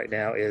Kansas right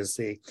now is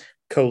the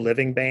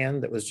co-living ban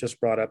that was just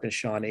brought up in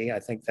Shawnee. I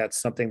think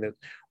that's something that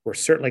we're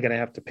certainly going to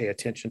have to pay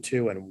attention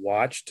to and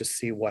watch to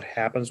see what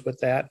happens with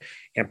that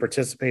and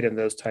participate in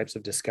those types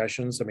of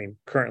discussions. I mean,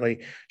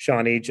 currently,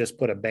 Shawnee just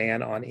put a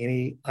ban on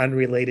any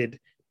unrelated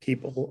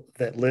people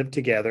that live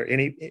together,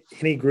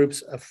 any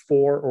groups of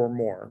 4 or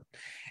more.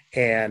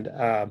 And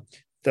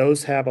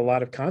those have a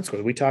lot of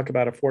consequences. We talk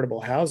about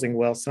affordable housing.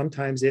 Well,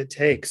 sometimes it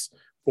takes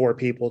 4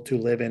 people to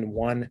live in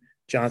one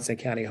Johnson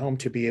County home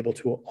to be able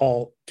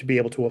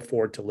to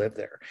afford to live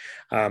there.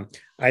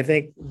 I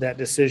think that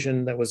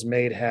decision that was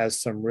made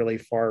has some really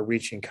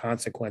far-reaching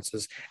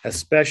consequences,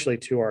 especially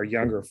to our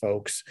younger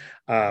folks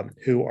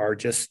who are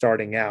just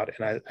starting out.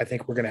 And I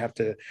think we're going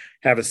to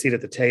have a seat at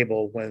the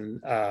table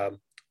when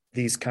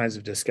these kinds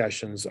of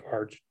discussions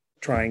are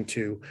trying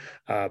to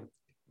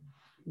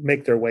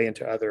make their way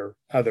into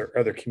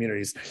other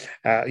communities.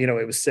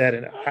 It was said,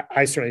 and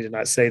I certainly did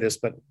not say this,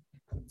 but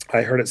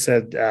I heard it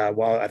said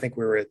while I think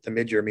we were at the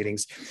mid-year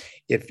meetings,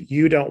 if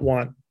you don't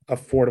want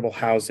affordable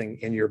housing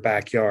in your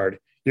backyard,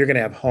 you're going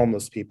to have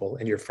homeless people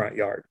in your front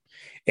yard.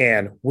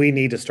 And we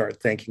need to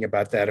start thinking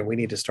about that. And we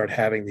need to start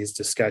having these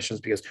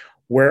discussions, because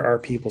where are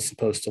people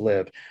supposed to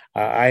live?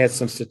 I had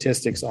some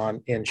statistics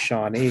in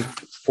Shawnee,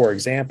 for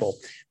example.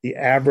 The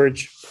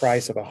average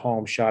price of a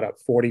home shot up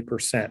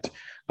 40%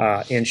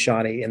 in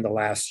Shawnee in the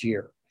last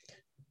year.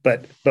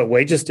 But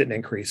wages didn't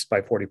increase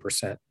by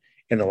 40%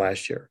 in the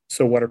last year.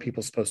 So what are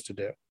people supposed to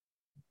do?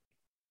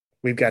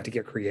 We've got to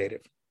get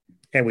creative.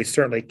 And we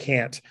certainly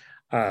can't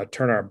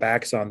turn our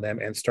backs on them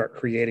and start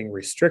creating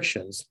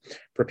restrictions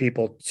for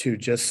people to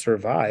just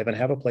survive and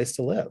have a place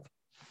to live.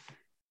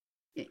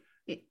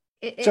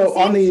 So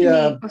on the,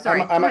 I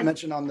might ahead.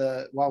 mention on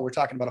the, while we're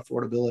talking about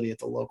affordability at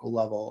the local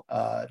level,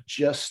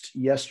 just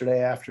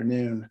yesterday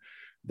afternoon,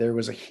 there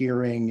was a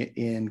hearing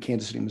in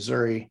Kansas City,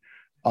 Missouri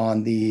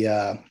on the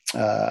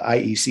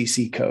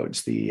IECC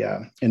codes, the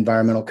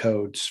environmental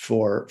codes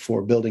for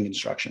building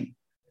construction.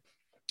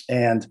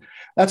 And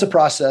that's a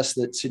process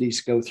that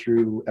cities go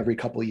through every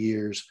couple of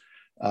years,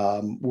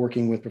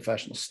 working with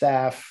professional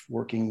staff,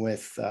 working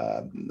with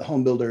the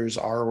home builders,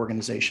 our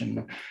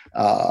organization,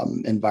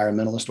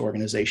 environmentalist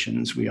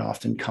organizations. We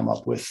often come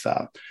up with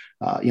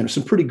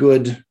some pretty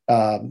good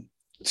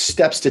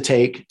steps to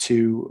take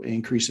to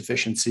increase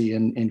efficiency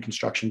in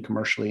construction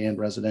commercially and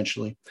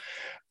residentially.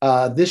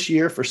 This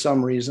year, for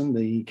some reason,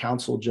 the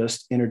council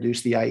just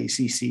introduced the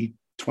IECC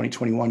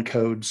 2021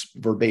 codes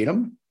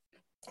verbatim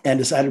and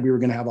decided we were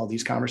going to have all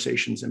these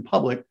conversations in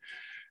public,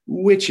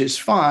 which is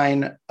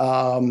fine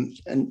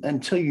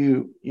until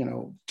you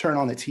turn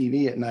on the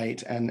TV at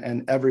night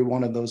and every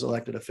one of those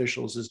elected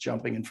officials is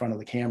jumping in front of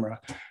the camera,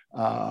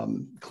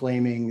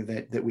 claiming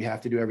that we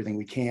have to do everything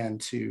we can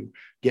to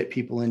get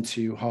people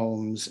into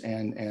homes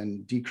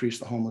and decrease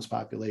the homeless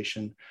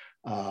population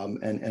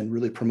and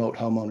really promote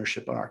home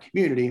ownership in our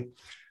community.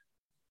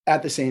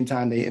 At the same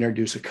time, they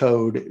introduce a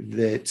code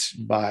that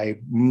by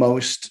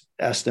most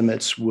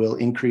estimates will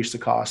increase the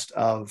cost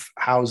of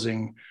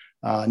housing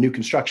new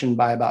construction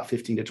by about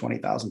 $15,000 to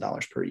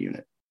 $20,000 per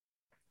unit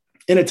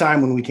in a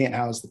time when we can't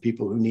house the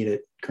people who need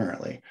it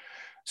currently.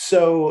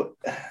 So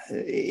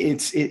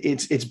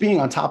it's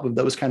being on top of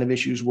those kind of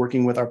issues,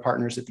 working with our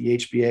partners at the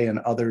HBA and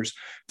others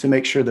to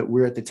make sure that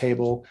we're at the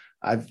table.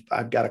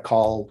 I've got a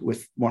call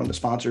with one of the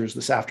sponsors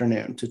this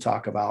afternoon to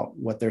talk about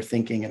what they're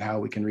thinking and how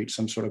we can reach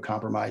some sort of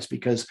compromise,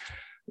 because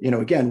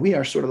again, we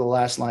are sort of the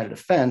last line of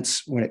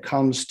defense when it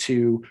comes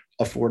to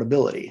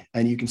affordability.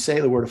 And you can say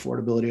the word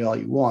affordability all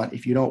you want.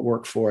 If you don't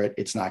work for it,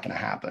 it's not going to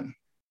happen.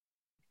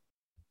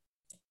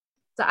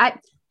 So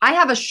I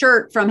have a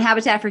shirt from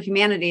Habitat for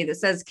Humanity that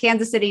says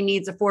Kansas City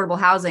needs affordable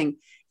housing.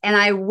 And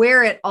I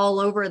wear it all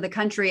over the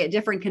country at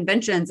different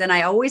conventions. And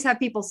I always have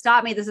people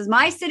stop me. This is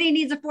my city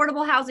needs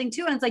affordable housing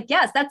too. And it's like,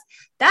 yes, that's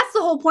the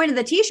whole point of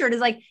the t-shirt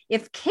is like,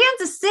 if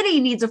Kansas City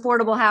needs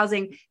affordable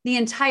housing, the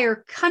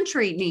entire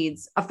country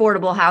needs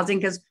affordable housing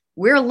because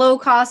we're low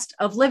cost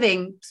of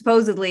living,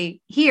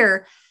 supposedly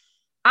here.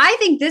 I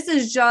think this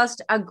is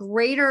just a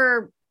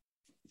greater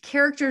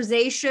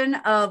characterization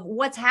of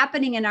what's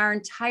happening in our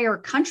entire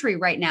country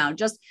right now,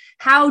 just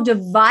how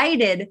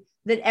divided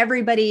that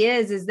everybody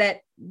is that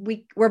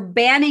we're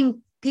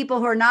banning people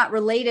who are not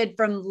related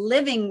from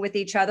living with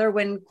each other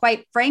when,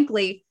 quite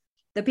frankly,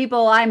 the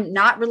people I'm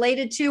not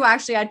related to,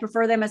 actually, I'd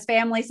prefer them as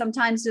family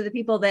sometimes to the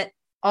people that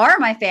are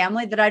my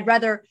family, that I'd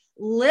rather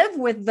live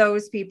with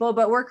those people.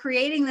 But we're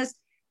creating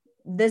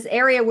this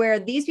area where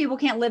these people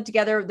can't live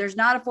together. There's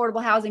not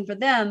affordable housing for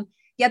them.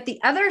 Yet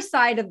the other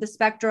side of the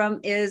spectrum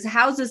is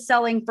houses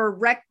selling for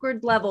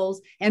record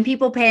levels and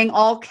people paying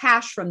all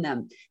cash from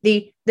them.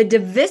 The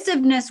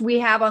divisiveness we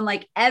have on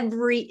like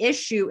every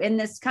issue in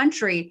this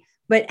country,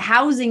 but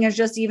housing is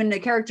just even the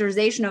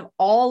characterization of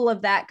all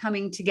of that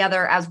coming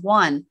together as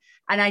one.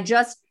 And I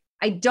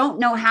don't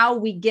know how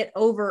we get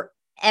over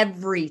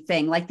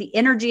everything. Like the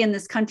energy in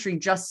this country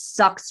just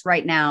sucks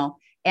right now.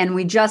 And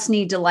we just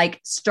need to like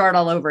start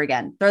all over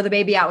again, throw the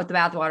baby out with the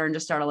bathwater and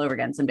just start all over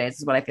again. Some days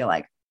is what I feel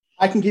like.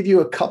 I can give you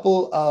a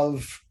couple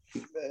of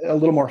a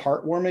little more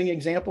heartwarming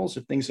examples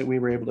of things that we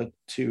were able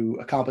to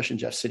accomplish in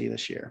Jeff City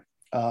this year.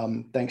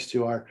 Thanks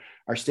to our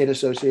state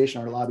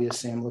association, our lobbyist,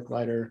 Sam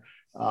Licklider.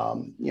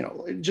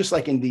 Just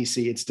like in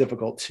DC, it's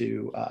difficult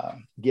to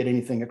get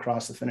anything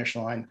across the finish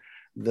line.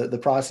 The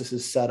process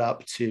is set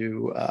up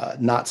to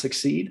not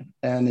succeed.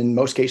 And in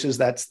most cases,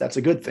 that's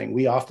a good thing.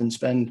 We often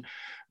spend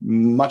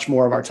much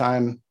more of our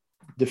time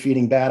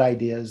defeating bad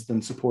ideas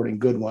than supporting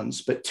good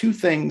ones. But two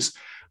things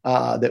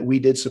that we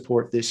did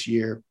support this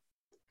year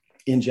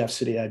in Jeff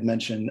City, I'd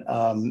mentioned.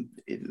 The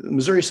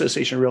Missouri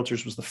Association of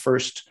Realtors was the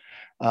first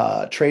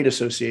trade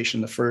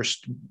association, the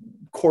first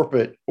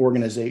corporate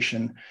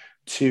organization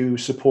to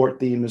support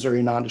the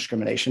Missouri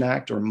Non-Discrimination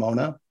Act, or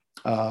MONA.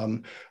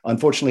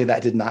 Unfortunately,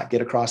 that did not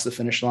get across the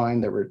finish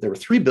line. There were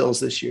 3 bills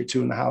this year,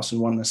 2 in the House and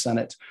 1 in the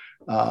Senate.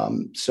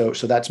 So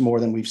that's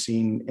more than we've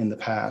seen in the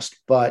past.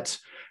 But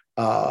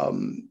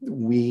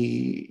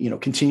we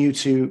continue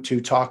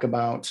to talk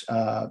about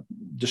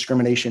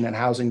discrimination and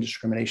housing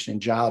discrimination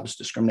and jobs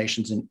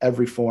discriminations in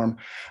every form.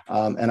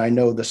 And I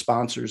know the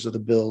sponsors of the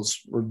bills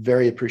were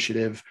very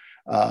appreciative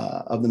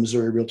of the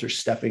Missouri Realtors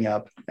stepping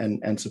up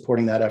and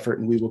supporting that effort.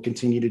 And we will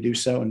continue to do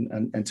so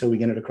until we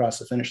get it across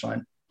the finish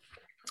line.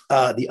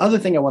 The other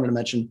thing I wanted to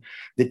mention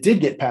that did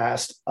get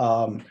passed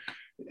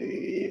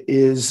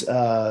is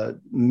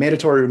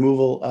mandatory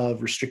removal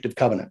of restrictive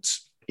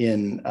covenants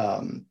in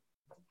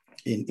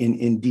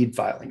deed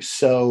filings.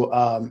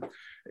 So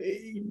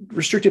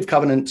restrictive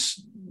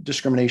covenants,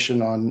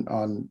 discrimination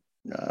on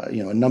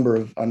a number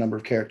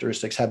of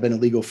characteristics have been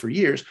illegal for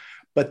years,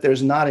 but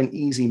there's not an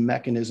easy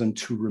mechanism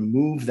to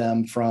remove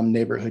them from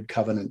neighborhood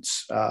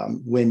covenants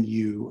when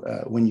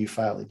you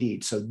file a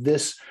deed. So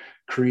this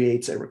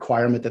creates a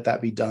requirement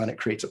that be done. It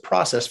creates a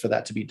process for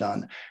that to be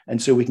done.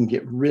 And so we can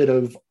get rid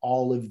of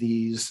all of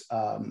these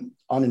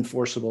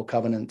unenforceable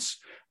covenants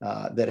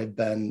that have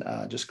been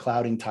just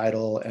clouding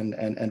title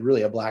and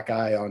really a black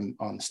eye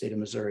on the state of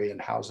Missouri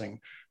and housing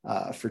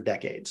for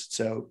decades.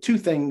 So two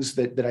things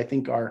that I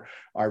think are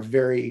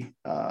very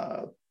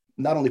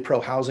not only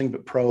pro housing,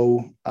 but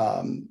pro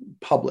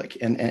public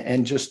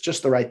and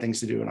just the right things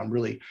to do. And I'm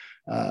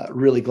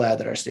really glad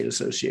that our state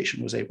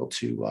association was able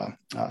to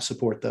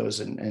support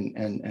those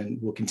and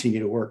will continue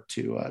to work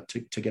to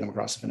get them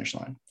across the finish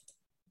line.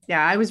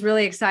 Yeah, I was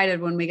really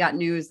excited when we got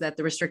news that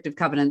the restrictive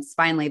covenants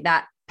finally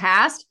that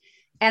passed.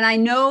 And I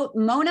know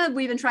Mona,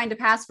 we've been trying to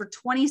pass for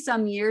 20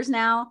 some years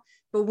now,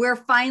 but we're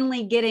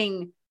finally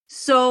getting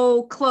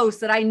so close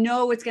that I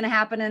know it's going to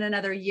happen in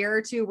another year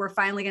or two. We're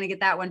finally going to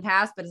get that one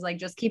passed, but it's like,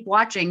 just keep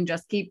watching,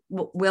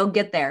 we'll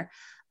get there.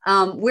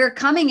 We're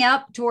coming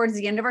up towards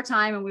the end of our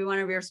time and we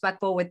want to be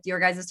respectful with your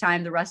guys'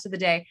 time the rest of the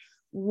day.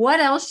 What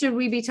else should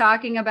we be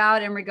talking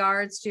about in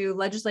regards to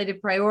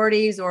legislative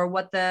priorities or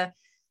what the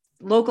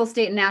local,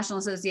 state, and national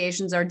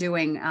associations are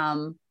doing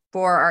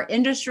for our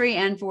industry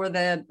and for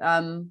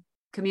the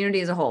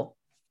community as a whole?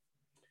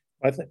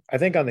 I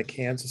think on the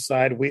Kansas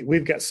side,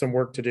 we've got some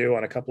work to do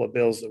on a couple of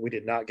bills that we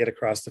did not get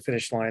across the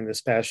finish line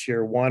this past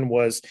year. One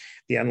was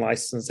the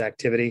unlicensed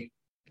activity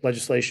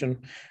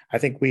legislation. I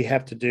think we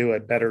have to do a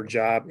better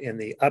job in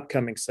the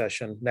upcoming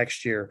session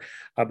next year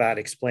about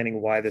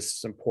explaining why this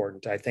is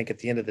important. I think at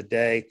the end of the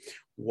day,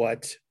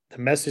 what the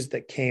message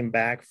that came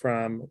back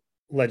from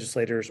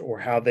legislators or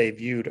how they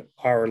viewed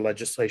our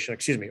legislation,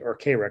 or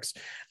KCRAR's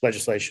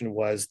legislation,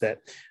 was that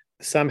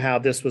somehow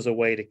this was a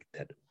way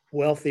that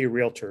wealthy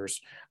realtors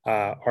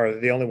are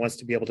the only ones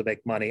to be able to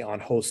make money on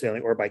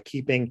wholesaling or by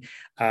keeping,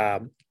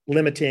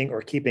 limiting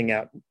or keeping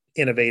out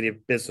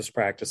innovative business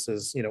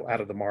practices,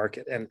 out of the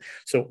market. And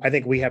so I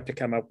think we have to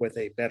come up with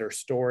a better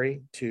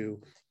story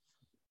to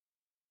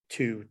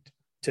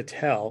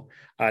tell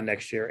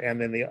next year.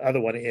 And then the other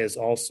one is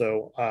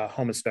also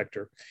home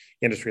inspector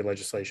industry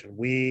legislation.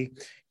 We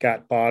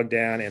got bogged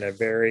down in a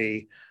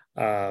very,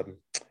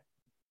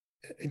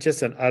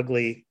 just an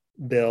ugly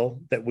bill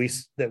that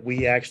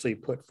we actually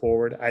put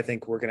forward. I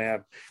think we're going to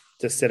have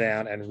to sit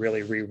down and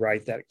really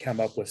rewrite that, come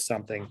up with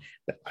something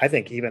that I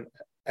think even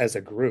as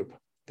a group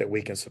that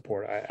we can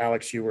support.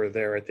 Alex, you were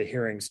there at the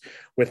hearings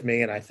with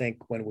me. And I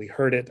think when we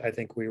heard it, I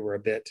think we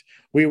were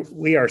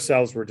we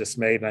ourselves were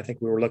dismayed. And I think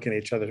we were looking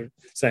at each other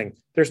saying,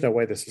 there's no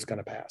way this is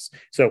going to pass.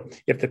 So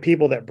if the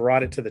people that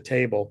brought it to the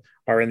table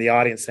are in the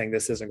audience saying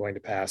this isn't going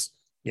to pass,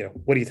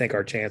 what do you think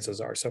our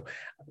chances are? So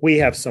we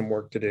have some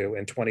work to do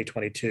in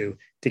 2022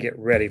 to get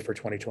ready for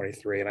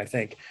 2023. And I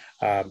think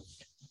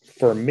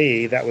for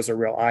me, that was a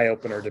real eye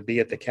opener to be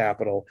at the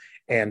Capitol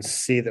and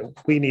see that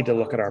we need to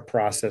look at our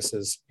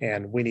processes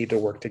and we need to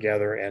work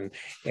together and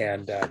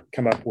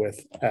come up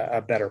with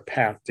a better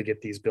path to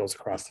get these bills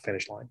across the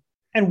finish line.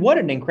 And what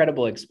an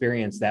incredible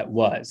experience that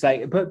was.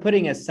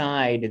 Putting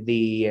aside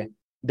the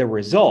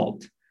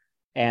result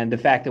and the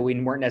fact that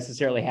we weren't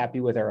necessarily happy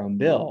with our own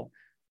bill,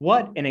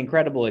 what an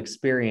incredible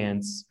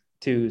experience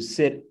to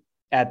sit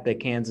at the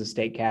Kansas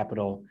State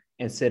Capitol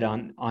and sit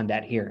on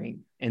that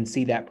hearing and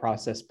see that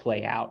process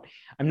play out.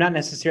 I'm not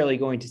necessarily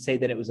going to say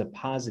that it was a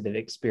positive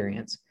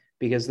experience,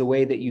 because the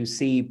way that you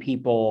see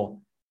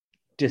people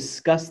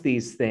discuss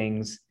these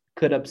things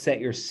could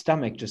upset your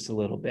stomach just a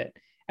little bit.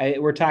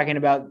 We're talking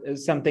about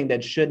something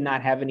that should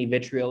not have any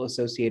vitriol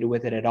associated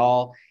with it at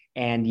all.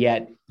 And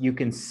yet you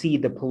can see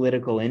the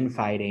political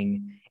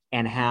infighting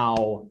and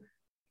how,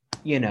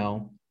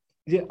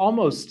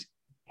 almost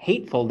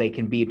hateful they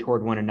can be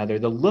toward one another,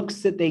 the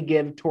looks that they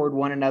give toward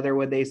one another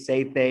when they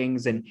say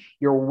things, and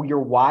you're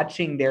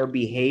watching their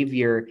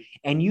behavior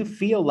and you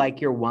feel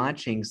like you're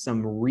watching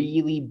some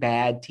really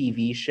bad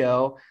TV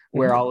show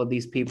where all of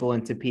these people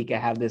in Topeka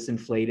have this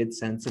inflated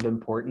sense of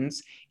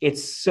importance.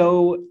 It's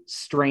so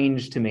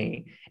strange to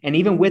me. And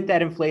even with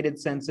that inflated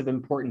sense of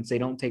importance, they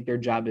don't take their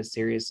job as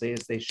seriously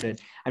as they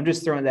should. I'm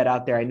just throwing that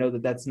out there. I know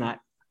that that's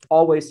not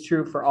always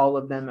true for all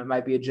of them. It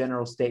might be a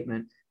general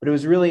statement, but it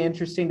was really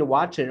interesting to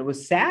watch it. It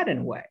was sad in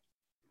a way.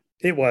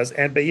 It was.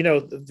 But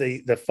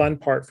the fun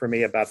part for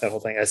me about that whole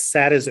thing, as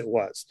sad as it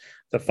was,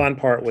 the fun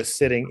part was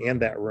sitting in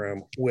that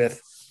room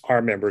with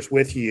our members,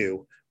 with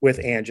you,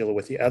 with Angela,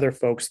 with the other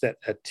folks that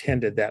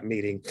attended that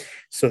meeting,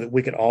 so that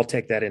we could all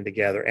take that in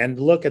together and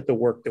look at the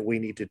work that we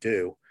need to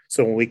do.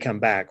 So when we come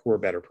back, we're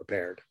better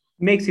prepared.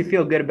 It makes you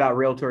feel good about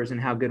realtors and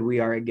how good we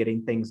are at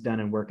getting things done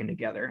and working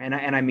together. And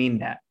I mean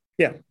that.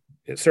 Yeah.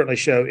 It certainly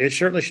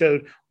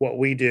showed what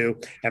we do.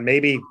 And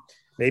maybe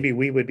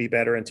we would be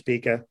better in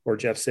Topeka or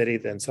Jeff City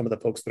than some of the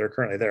folks that are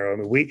currently there. I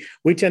mean,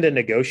 we tend to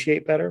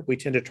negotiate better. We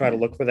tend to try to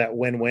look for that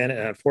win-win.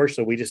 And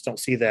unfortunately, we just don't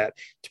see that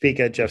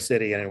Topeka, Jeff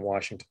City, and in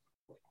Washington.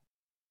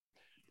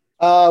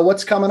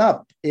 What's coming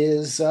up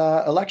is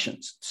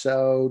elections.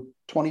 So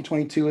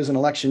 2022 is an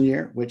election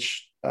year,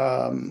 which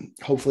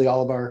hopefully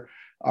all of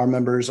our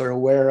members are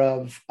aware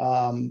of.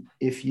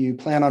 If you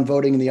plan on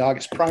voting in the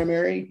August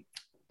primary,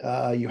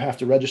 You have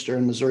to register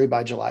in Missouri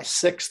by July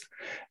 6th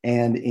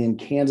and in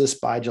Kansas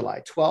by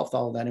July 12th.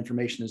 All of that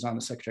information is on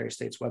the Secretary of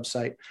State's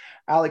website.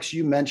 Alex,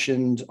 you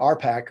mentioned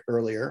RPAC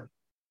earlier.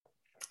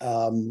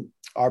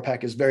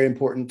 RPAC is very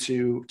important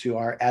to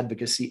our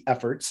advocacy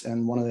efforts.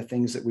 And one of the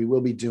things that we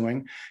will be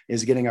doing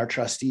is getting our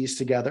trustees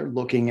together,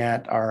 looking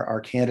at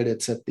our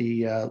candidates at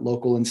the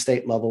local and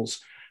state levels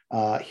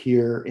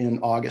here in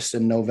August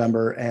and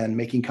November, and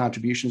making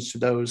contributions to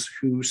those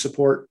who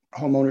support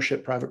home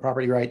ownership, private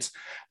property rights,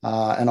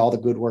 and all the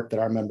good work that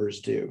our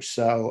members do.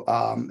 So,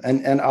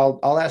 and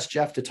I'll ask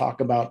Jeff to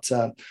talk about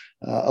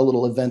a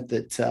little event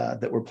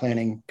that we're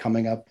planning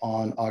coming up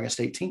on August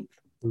 18th.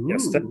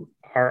 Yes,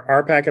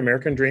 our RPAC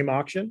American Dream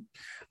Auction.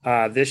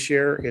 This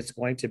year, it's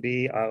going to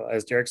be,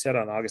 as Derek said,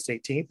 on August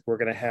 18th. We're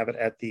going to have it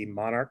at the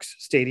Monarchs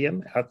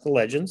Stadium at the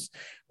Legends.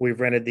 We've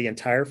rented the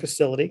entire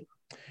facility.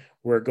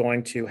 We're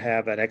going to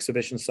have an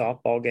exhibition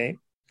softball game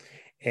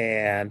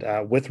and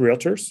with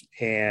realtors,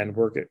 and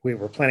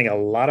we're planning a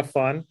lot of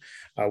fun.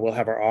 We'll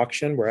have our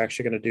auction. We're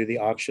actually going to do the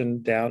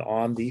auction down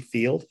on the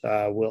field.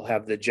 We'll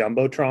have the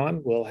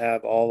Jumbotron. We'll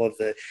have all of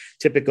the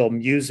typical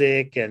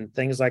music and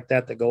things like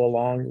that go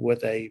along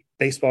with a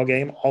baseball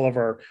game. All of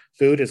our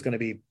food is going to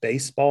be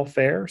baseball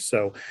fare.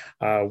 So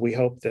we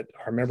hope that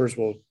our members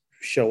will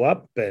show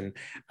up, and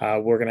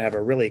we're going to have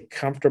a really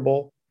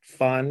comfortable,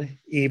 fun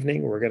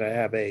evening. We're going to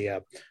have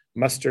a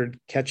mustard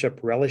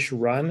ketchup relish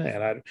run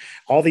and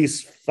all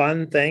these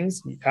fun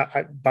things.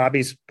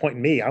 Bobbi's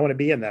pointing me. I want to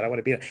be in that. You're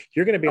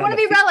going to be. I want to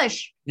be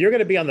relish. You're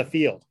going to be on the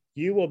field.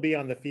 You will be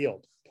on the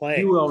field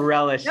playing. You will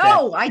relish.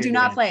 No, I do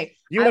not play.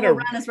 I will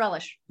run as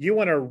relish. You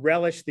want to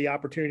relish the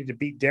opportunity to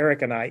beat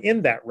Derek and I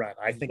in that run.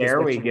 I think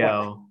there we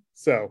go.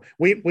 So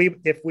we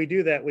if we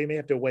do that, we may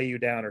have to weigh you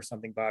down or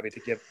something, Bobbi,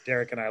 to give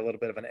Derek and I a little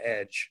bit of an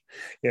edge.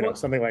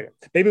 Something like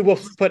that. Maybe we'll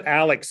put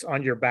Alex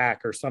on your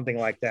back or something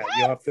like that.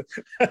 You'll have to.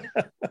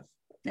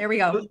 There we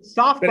go.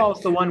 Softball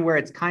is the one where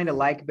it's kind of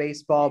like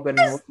baseball, but in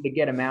order to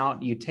get them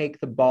out, you take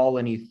the ball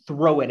and you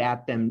throw it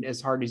at them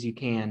as hard as you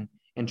can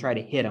and try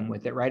to hit them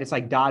with it, right? It's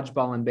like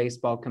dodgeball and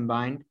baseball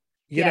combined.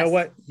 You know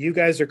what? You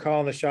guys are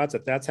calling the shots.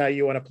 If that's how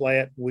you want to play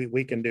it,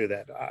 we can do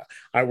that.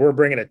 We're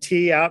bringing a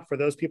tee out for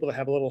those people that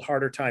have a little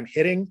harder time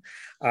hitting.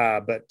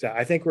 But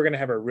I think we're going to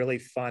have a really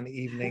fun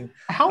evening.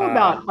 How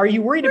about, are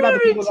you worried about the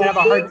people that have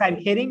a hard time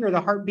hitting or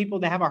the people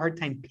that have a hard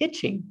time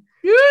pitching?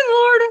 Good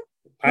Lord.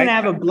 You're going to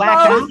have a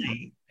black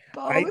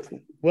eye.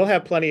 We'll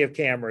have plenty of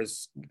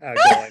cameras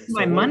going.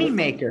 My money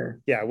maker.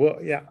 Yeah, well,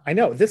 yeah, I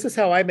know. This is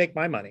how I make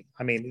my money.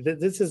 I mean,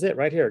 this is it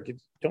right here.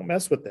 Don't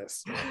mess with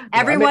this.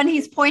 Everyone,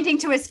 he's pointing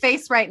to his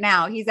face right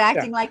now. He's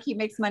acting like he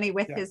makes money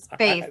with his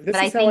face, but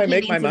I think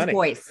he means his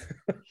voice.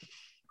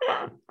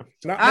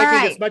 Not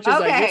making as much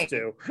as I used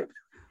to.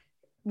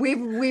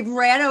 We've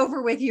ran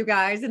over with you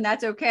guys, and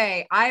that's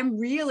okay. I'm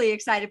really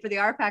excited for the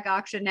RPAC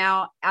auction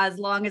now, as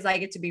long as I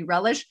get to be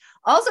relish.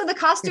 Also, the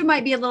costume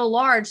might be a little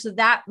large, so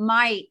that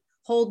might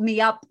hold me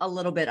up a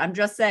little bit. I'm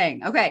just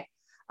saying. Okay.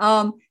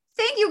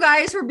 Thank you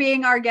guys for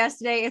being our guest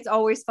today. It's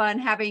always fun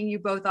having you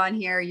both on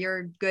here.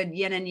 You're good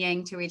yin and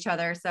yang to each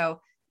other.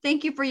 So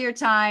thank you for your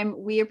time.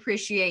 We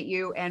appreciate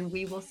you, and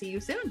we will see you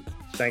soon.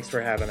 Thanks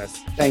for having us.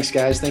 Thanks,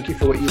 guys. Thank you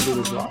for what you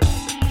do as well.